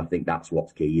lose. And I think that's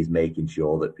what's key, is making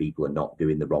sure that people are not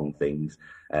doing the wrong things,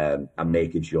 and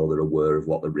making sure they're aware of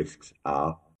what the risks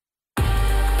are.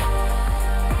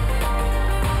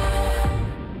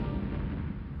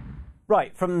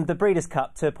 Right, from the Breeders'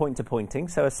 Cup to point-to-pointing,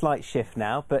 so a slight shift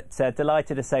now, but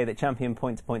delighted to say that champion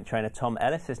point-to-point trainer Tom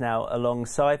Ellis is now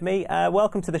alongside me.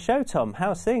 Welcome to the show, Tom.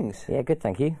 How's things? Yeah, good,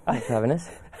 thank you. Thanks for having us.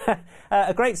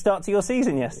 A great start to your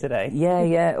season yesterday.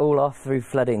 Yeah, all off through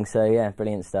flooding, so yeah,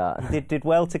 brilliant start. Did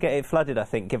well to get it flooded, I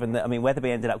think, given that,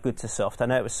 Wetherby ended up good to soft. I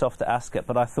know it was soft at Ascot,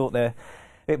 but I thought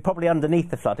It probably underneath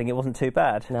the flooding, it wasn't too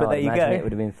bad. No, but there I you imagine go. it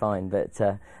would have been fine, but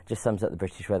just sums up the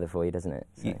British weather for you, doesn't it?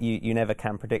 So. You never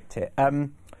can predict it.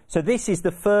 So this is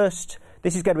the first.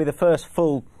 This is going to be the first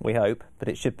full, we hope, but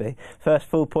it should be, first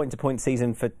full point-to-point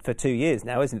season for 2 years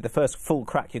now, isn't it? The first full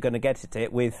crack you're going to get at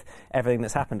it with everything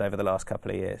that's happened over the last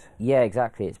couple of years. Yeah,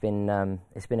 exactly. It's been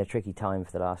a tricky time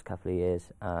for the last couple of years.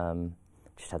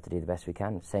 Just had to do the best we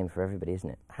can. Same for everybody, isn't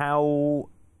it? How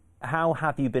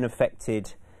have you been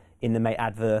affected in the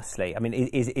adversely? I mean,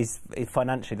 is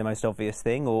financially the most obvious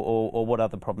thing, or what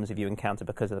other problems have you encountered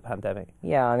because of the pandemic?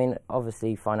 Yeah, I mean,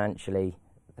 obviously financially,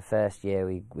 the first year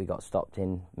we got stopped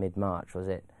in mid-March, was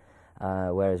it?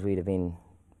 Whereas we'd have been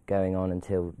going on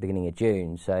until beginning of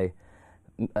June. So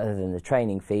other than the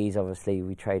training fees, obviously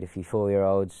we trade a few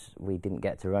 4-year-olds. We didn't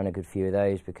get to run a good few of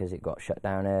those because it got shut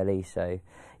down early. So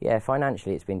yeah,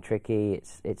 financially it's been tricky.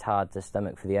 It's hard to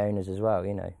stomach for the owners as well.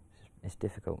 You know, it's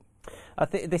difficult. I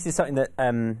think this is something that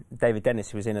David Dennis,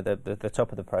 who was in at the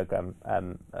top of the programme,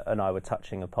 and I were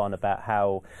touching upon, about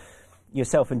how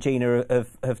yourself and Gina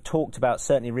have talked about,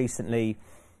 certainly recently,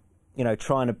 you know,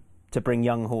 trying to bring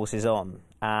young horses on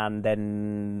and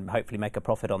then hopefully make a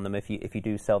profit on them if you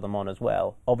do sell them on as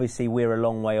well. Obviously, we're a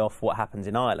long way off what happens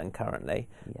in Ireland currently,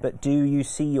 but do you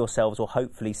see yourselves, or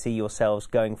hopefully see yourselves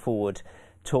going forward,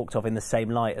 talked of in the same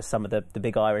light as some of the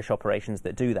big Irish operations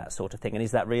that do that sort of thing? And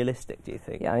is that realistic, do you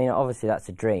think? Yeah, I mean, obviously that's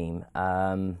a dream.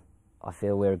 I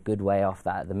feel we're a good way off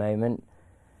that at the moment.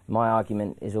 My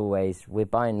argument is always, we're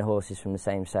buying the horses from the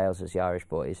same sales as the Irish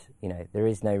boys. You know, there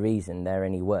is no reason they're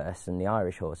any worse than the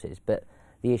Irish horses. But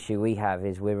the issue we have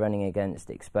is we're running against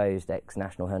exposed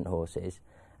ex-national hunt horses,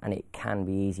 and it can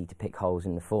be easy to pick holes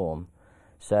in the form.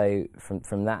 So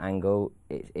from that angle,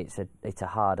 it's a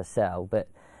harder sell. But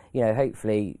you know,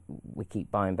 hopefully we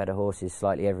keep buying better horses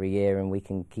slightly every year, and we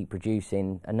can keep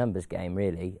producing a numbers game,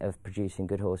 really, of producing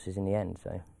good horses in the end.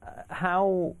 So,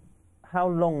 how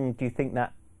long do you think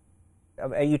that?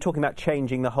 Are you talking about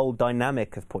changing the whole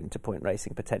dynamic of point-to-point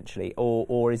racing potentially,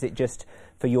 or is it just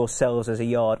for yourselves as a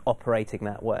yard operating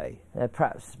that way?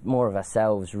 Perhaps more of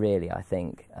ourselves, really. I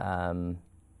think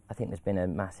there's been a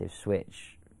massive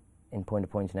switch in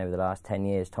point-to-pointing over the last 10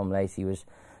 years. Tom Lacey was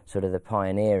sort of the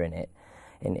pioneer in it,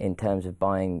 in terms of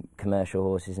buying commercial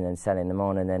horses and then selling them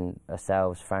on, and then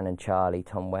ourselves, Fran and Charlie,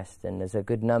 Tom Weston. There's a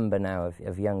good number now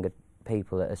of younger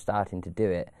people that are starting to do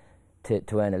it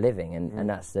to earn a living, and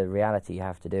that's the reality. You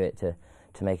have to do it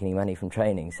to make any money from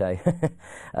training. So,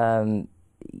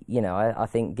 you know, I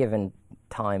think given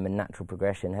time and natural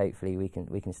progression, hopefully we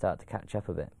can start to catch up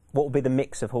a bit. What would be the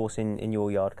mix of horse in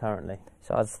your yard currently?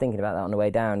 So I was thinking about that on the way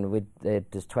down.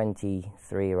 There's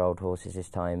 23-year-old horses this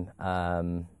time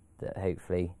that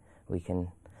hopefully we can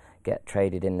get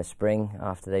traded in the spring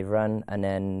after they've run, and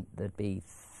then there'd be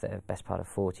the best part of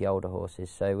 40 older horses.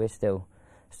 So we're still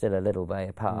a little way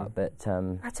apart, but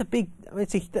that's a big. I mean,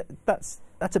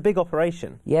 that's a big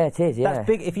operation. Yeah, it is. Yeah, that's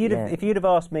big. If you'd have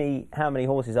asked me how many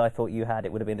horses I thought you had,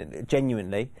 it would have been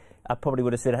genuinely. I probably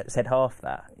would have said half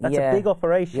that. That's a big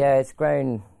operation. Yeah, it's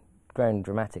grown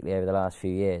dramatically over the last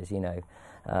few years. You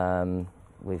know,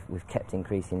 we've kept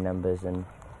increasing numbers, and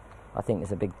I think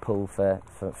there's a big pull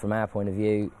from our point of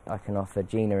view. I can offer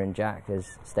Gina and Jack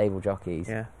as stable jockeys.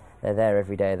 Yeah, they're there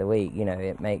every day of the week. You know,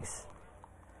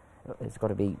 it's got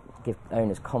to give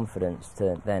owners confidence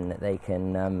that they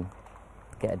can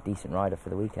get a decent rider for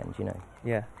the weekend, you know.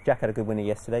 Yeah, Jack had a good winner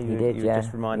yesterday. He did, you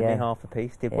just reminded me half a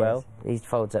piece. Did well. He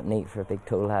folds up neat for a big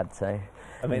tall lad. So,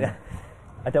 I mean,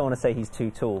 I don't want to say he's too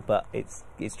tall, but it's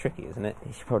tricky, isn't it?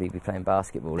 He should probably be playing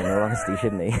basketball, in all honesty,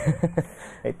 shouldn't he?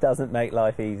 It doesn't make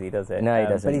life easy, does it? No, he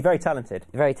doesn't. But he's very talented.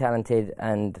 Very talented,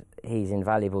 and he's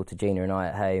invaluable to Gina and I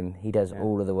at home. He does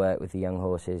all of the work with the young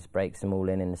horses, breaks them all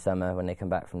in the summer when they come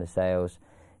back from the sales.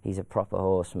 He's a proper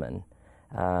horseman,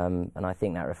 and I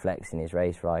think that reflects in his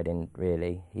race riding,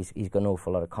 really. He's got an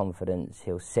awful lot of confidence.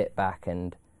 He'll sit back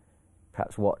and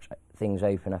perhaps watch things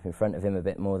open up in front of him a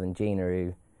bit more than Gina,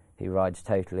 who rides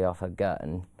totally off her gut,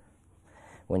 and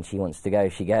when she wants to go,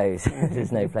 she goes.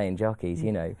 There's no playing jockeys,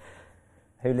 you know.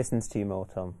 Who listens to you more,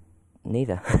 Tom?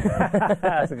 Neither.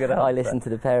 That's a good answer. I listen to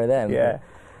the pair of them. Yeah.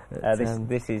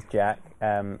 This is Jack,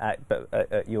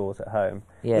 at yours at home.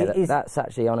 Yeah, that's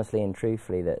actually, honestly and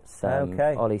truthfully, that's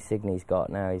Ollie Signey's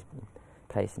got now. He's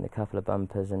placing a couple of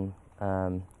bumpers, and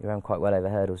he ran quite well over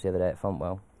hurdles the other day at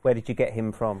Fontwell. Where did you get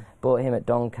him from? Bought him at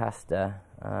Doncaster.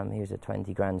 He was a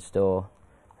 20 grand store.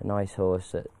 A nice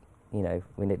horse that, you know,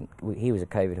 he was a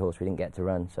COVID horse we didn't get to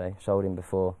run, so sold him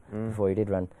before he did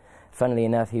run. Funnily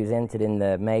enough, he was entered in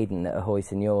the maiden that Ahoy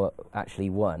Senior actually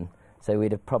won, so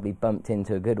we'd have probably bumped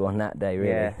into a good one that day,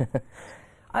 really.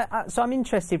 Yeah. So I'm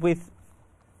interested with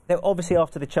Obviously,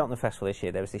 after the Cheltenham Festival this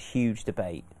year, there was this huge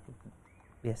debate.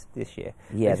 Yes, this year.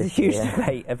 Yeah, there's a huge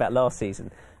debate about last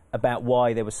season about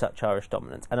why there was such Irish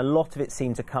dominance, and a lot of it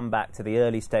seemed to come back to the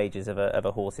early stages of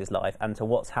a horse's life and to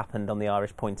what's happened on the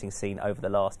Irish pointing scene over the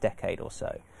last decade or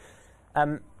so.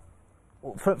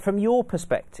 From your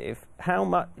perspective, how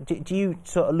much do you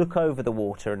sort of look over the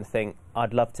water and think,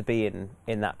 I'd love to be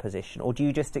in that position, or do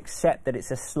you just accept that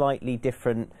it's a slightly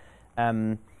different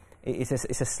it's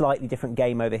a slightly different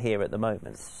game over here at the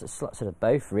moment? It's sort of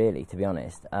both, really, to be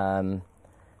honest.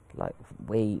 Like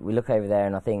we look over there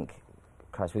and I think,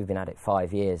 Christ, we've been at it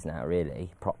 5 years now,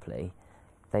 really, properly.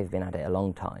 They've been at it a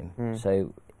long time.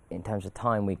 So in terms of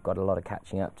time, we've got a lot of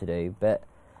catching up to do. But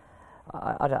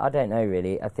I don't know,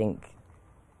 really. I think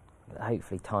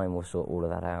hopefully time will sort all of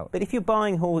that out. But if you're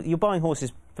buying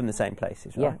horses from the same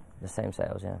places, right? Yeah, the same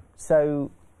sales, yeah.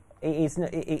 So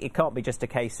it can't be just a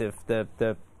case of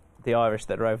the Irish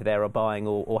that are over there are buying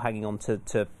or hanging on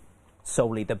to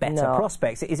solely the better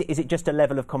prospects. Is it just a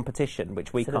level of competition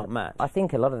which we can't match? I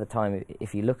think a lot of the time,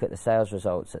 if you look at the sales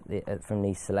results from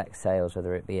these select sales,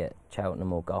 whether it be at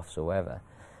Cheltenham or Goffs or wherever,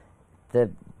 the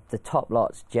top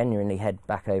lots genuinely head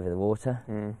back over the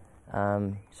water.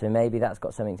 So maybe that's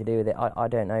got something to do with it. I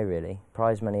don't know, really.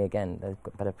 Prize money, again, they've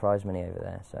got better prize money over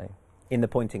there. So in the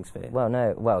pointing sphere?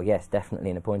 Well, yes, definitely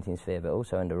in the pointing sphere, but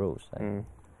also under rules.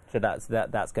 So that's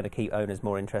going to keep owners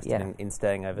more interested in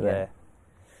staying over there.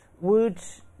 Would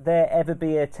there ever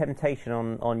be a temptation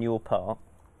on your part,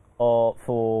 or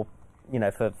for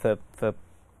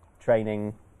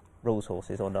training rules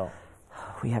horses or not?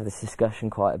 We have this discussion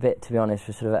quite a bit, to be honest.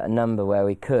 We're sort of at a number where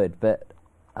we could, but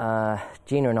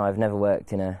Gina and I have never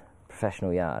worked in a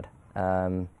professional yard.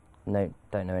 Don't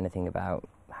know anything about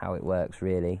how it works,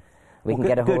 really. We can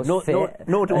get a horse fit.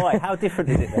 Nor do I. How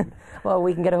different is it then? Well,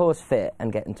 we can get a horse fit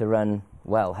and get them to run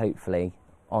well, hopefully,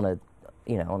 on the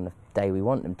day we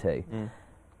want them to.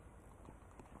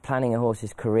 Planning a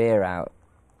horse's career out,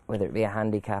 whether it be a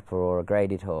handicapper or a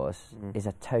graded horse, is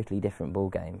a totally different ball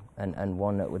game, and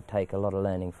one that would take a lot of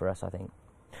learning for us, I think.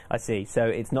 I see. So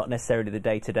it's not necessarily the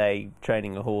day-to-day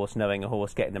training a horse, knowing a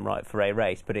horse, getting them right for a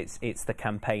race, but it's the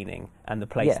campaigning and the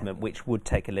placement which would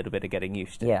take a little bit of getting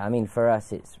used to. Yeah, I mean, for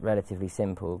us it's relatively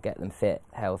simple. Get them fit,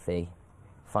 healthy,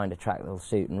 find a track that'll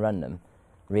suit and run them,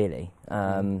 really.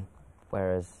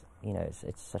 Whereas,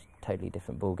 it's such a totally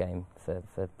different ball game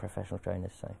for professional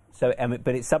trainers. So,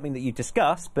 but it's something that you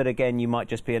discuss, but again, you might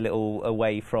just be a little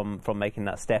away from making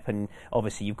that step, and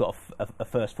obviously you've got a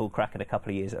first full crack in a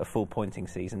couple of years at a full pointing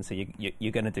season, so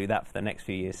you're going to do that for the next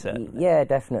few years, certainly. Yeah,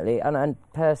 definitely. And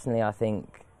personally, I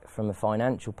think from a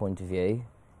financial point of view,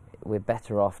 we're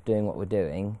better off doing what we're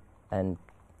doing and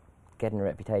getting a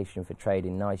reputation for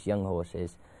trading nice young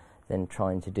horses than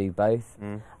trying to do both.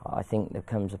 I think there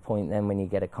comes a point then when you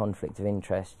get a conflict of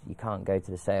interest, you can't go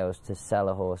to the sales to sell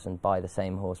a horse and buy the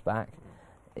same horse back,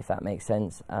 if that makes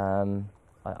sense. I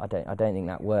don't think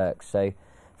that works. So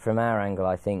from our angle,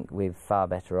 I think we're far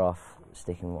better off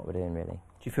sticking with what we're doing, really.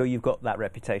 Do you feel you've got that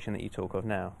reputation that you talk of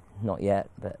now? Not yet,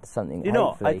 but something. You're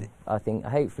hopefully, I think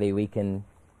hopefully we can.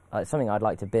 Something I'd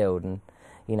like to build, and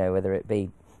whether it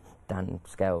be Dan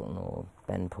Skelton or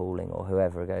Ben Pooling or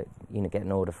whoever, get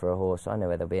an order for a horse. I know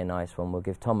where there'll be a nice one. We'll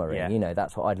give Tom a ring.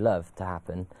 That's what I'd love to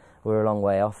happen. We're a long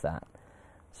way off that.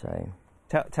 So,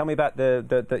 tell me about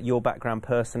your background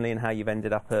personally and how you've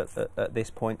ended up at this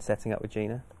point, setting up with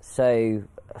Gina. So,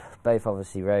 both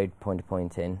obviously rode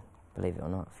point-to-pointing, believe it or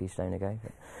not, a few stone ago.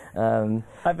 But,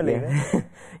 I believe it.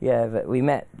 Yeah, but we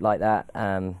met like that.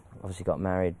 Obviously got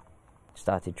married,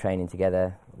 started training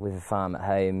together with a farm at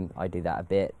home. I do that a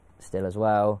bit still as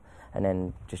well, and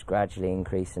then just gradually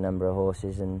increase the number of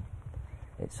horses, and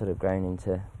it's sort of grown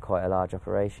into quite a large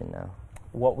operation now.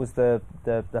 What was the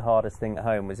hardest thing at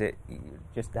home? Was it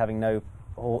just having no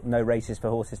races for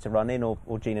horses to run in, or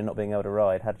Gina not being able to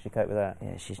ride? How did you cope with that?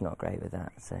 Yeah, she's not great with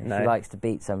that. So no? She likes to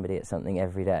beat somebody at something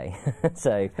every day.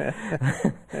 So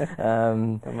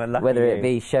whether it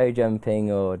be show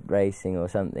jumping or racing or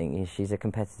something, she's a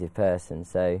competitive person.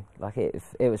 So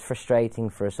it was frustrating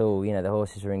for us all. The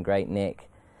horses were in great nick.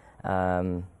 We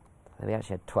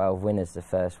actually had 12 winners the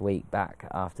first week back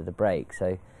after the break.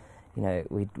 So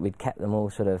we'd kept them all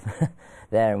sort of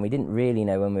there, and we didn't really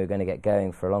know when we were going to get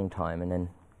going for a long time, and then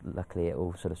luckily it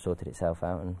all sort of sorted itself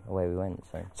out and away we went.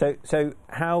 So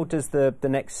how does the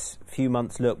next few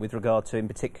months look with regard to, in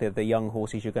particular, the young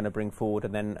horses you're going to bring forward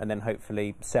and then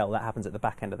hopefully sell? That happens at the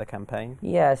back end of the campaign?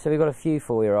 Yeah, so we've got a few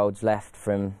 4-year-olds left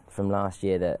from last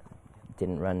year that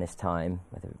didn't run this time,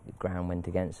 whether the ground went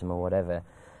against them or whatever.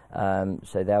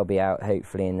 So they'll be out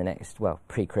hopefully in the next, well,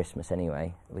 pre-Christmas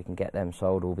anyway. We can get them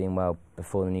sold, all being well,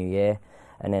 before the new year.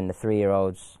 And then the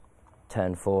 3-year-olds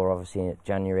turn 4 obviously in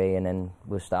January, and then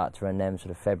we'll start to run them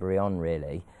sort of February on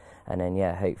really. And then,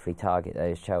 yeah, hopefully target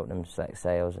those Cheltenham Select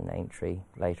Sales and Aintree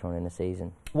later on in the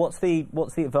season. What's the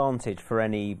advantage for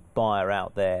any buyer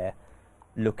out there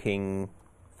looking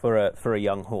for a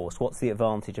young horse? What's the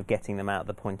advantage of getting them out of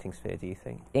the pointing sphere, do you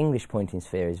think? English pointing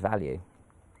sphere is value,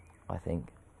 I think.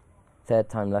 Third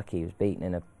Time Lucky, he was beaten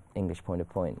in an English point of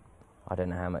point. I don't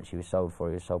know how much he was sold for.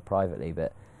 He was sold privately,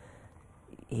 but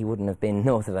he wouldn't have been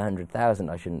north of 100,000,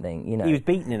 I shouldn't think. You know, he was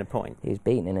beaten in a point. He was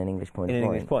beaten in an English point. In of an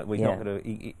point. English point, well, he's not going to.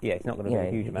 He's not going to be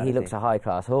a huge amount. He looks a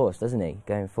high-class horse, doesn't he?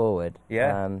 Going forward.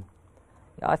 Yeah.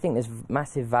 I think there's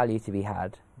massive value to be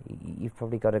had. You've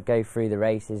probably got to go through the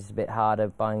races a bit harder,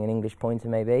 buying an English pointer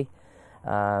maybe.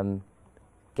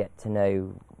 Get to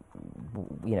know,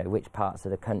 you know, which parts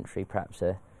of the country perhaps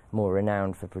are more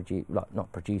renowned for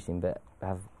not producing, but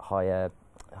have higher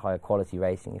quality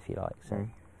racing, if you like. So.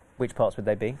 Which parts would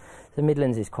they be? The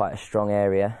Midlands is quite a strong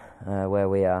area where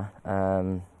we are.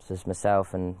 So there's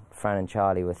myself and Fran and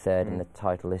Charlie were third in the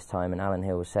title this time, and Alan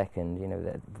Hill was second. You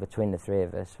know, between the three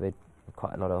of us, we'd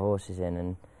quite a lot of horses in,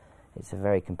 and it's a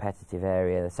very competitive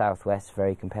area. The southwest is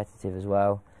very competitive as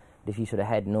well. But if you sort of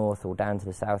head north or down to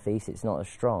the southeast, it's not as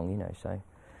strong. You know, so.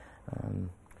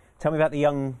 Tell me about the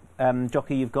young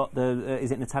jockey you've got.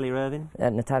 Is it Natalia Irvine?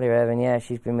 Natalia Irvine, yeah,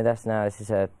 she's been with us now.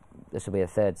 This will be her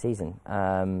third season.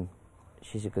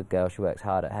 She's a good girl. She works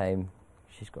hard at home.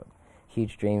 She's got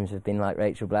huge dreams of being like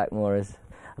Rachel Blackmore, as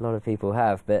a lot of people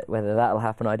have. But whether that'll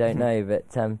happen, I don't know. But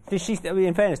does she? I mean,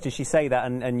 in fairness, does she say that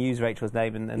and use Rachel's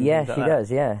name? And yeah, like she that?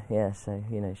 does. Yeah. So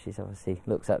you know, she's obviously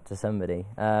looks up to somebody.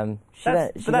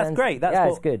 That's great.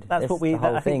 It's good. That's what we. The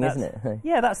whole I think thing, isn't it?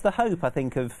 Yeah, that's the hope. I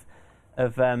think of.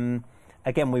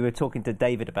 Again, we were talking to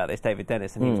David about this, David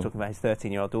Dennis, and he was talking about his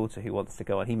 13-year-old daughter who wants to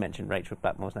go on. He mentioned Rachel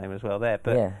Blackmore's name as well there.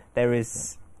 But there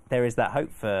is that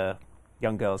hope for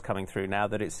young girls coming through now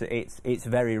that it's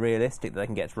very realistic that they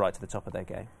can get right to the top of their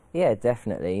game. Yeah,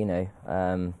 definitely. You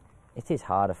know, it is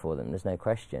harder for them. There's no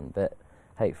question. But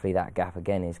hopefully that gap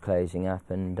again is closing up,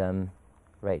 and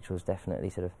Rachel's definitely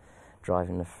sort of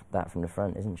driving that from the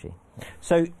front, isn't she?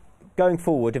 So. Going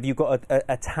forward, have you got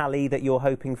a tally that you're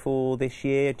hoping for this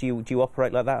year? Do you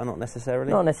operate like that or not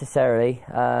necessarily? Not necessarily.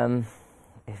 We've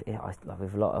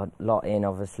a lot in,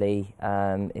 obviously.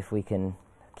 If we can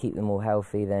keep them all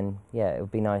healthy, then yeah, it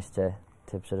would be nice to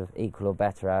sort of equal or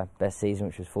better our best season,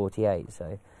 which was 48.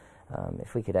 So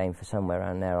if we could aim for somewhere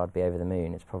around there, I'd be over the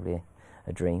moon. It's probably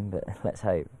a dream, but let's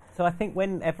hope. So I think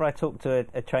whenever I talk to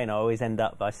a trainer, I always end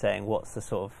up by saying, what's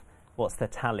the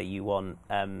tally you want,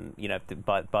 you know,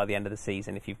 by the end of the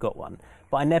season if you've got one.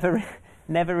 But I never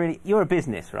really. You're a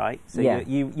business, right? So yeah.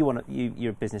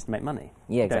 you're a business to make money.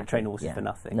 Yeah, exactly. You don't train horses for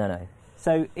nothing. No.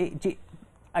 So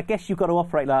I guess you've got to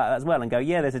operate like that as well and go,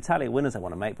 yeah, there's a tally of winners I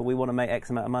want to make, but we want to make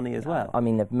X amount of money as well. I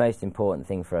mean, the most important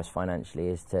thing for us financially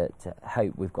is to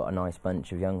hope we've got a nice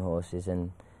bunch of young horses,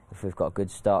 and if we've got good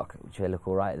stock, which they look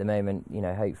all right at the moment, you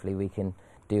know, hopefully we can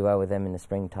do well with them in the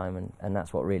springtime, and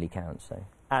that's what really counts. So.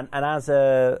 And as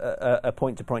a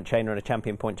point-to-point trainer and a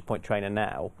champion point-to-point trainer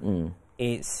now,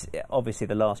 it's obviously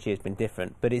the last year's been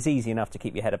different, but it's easy enough to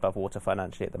keep your head above water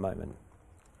financially at the moment,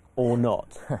 or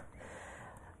not.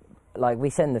 Like, we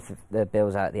send the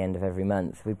bills out at the end of every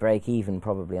month. We break even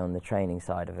probably on the training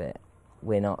side of it.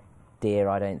 We're not dear,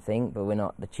 I don't think, but we're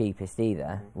not the cheapest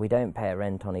either. We don't pay a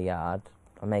rent on a yard.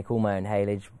 I make all my own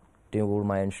haylage, do all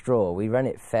my own straw. We run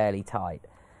it fairly tight.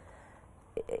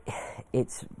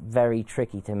 It's very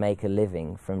tricky to make a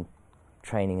living from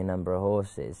training a number of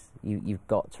horses. You've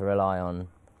got to rely on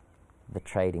the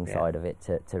trading side of it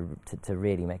to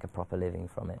really make a proper living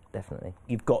from it. Definitely,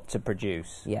 you've got to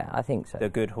produce. Yeah, I think so. The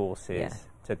good horses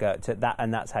to go to that,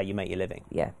 and that's how you make your living.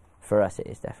 Yeah, for us it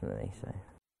is definitely so.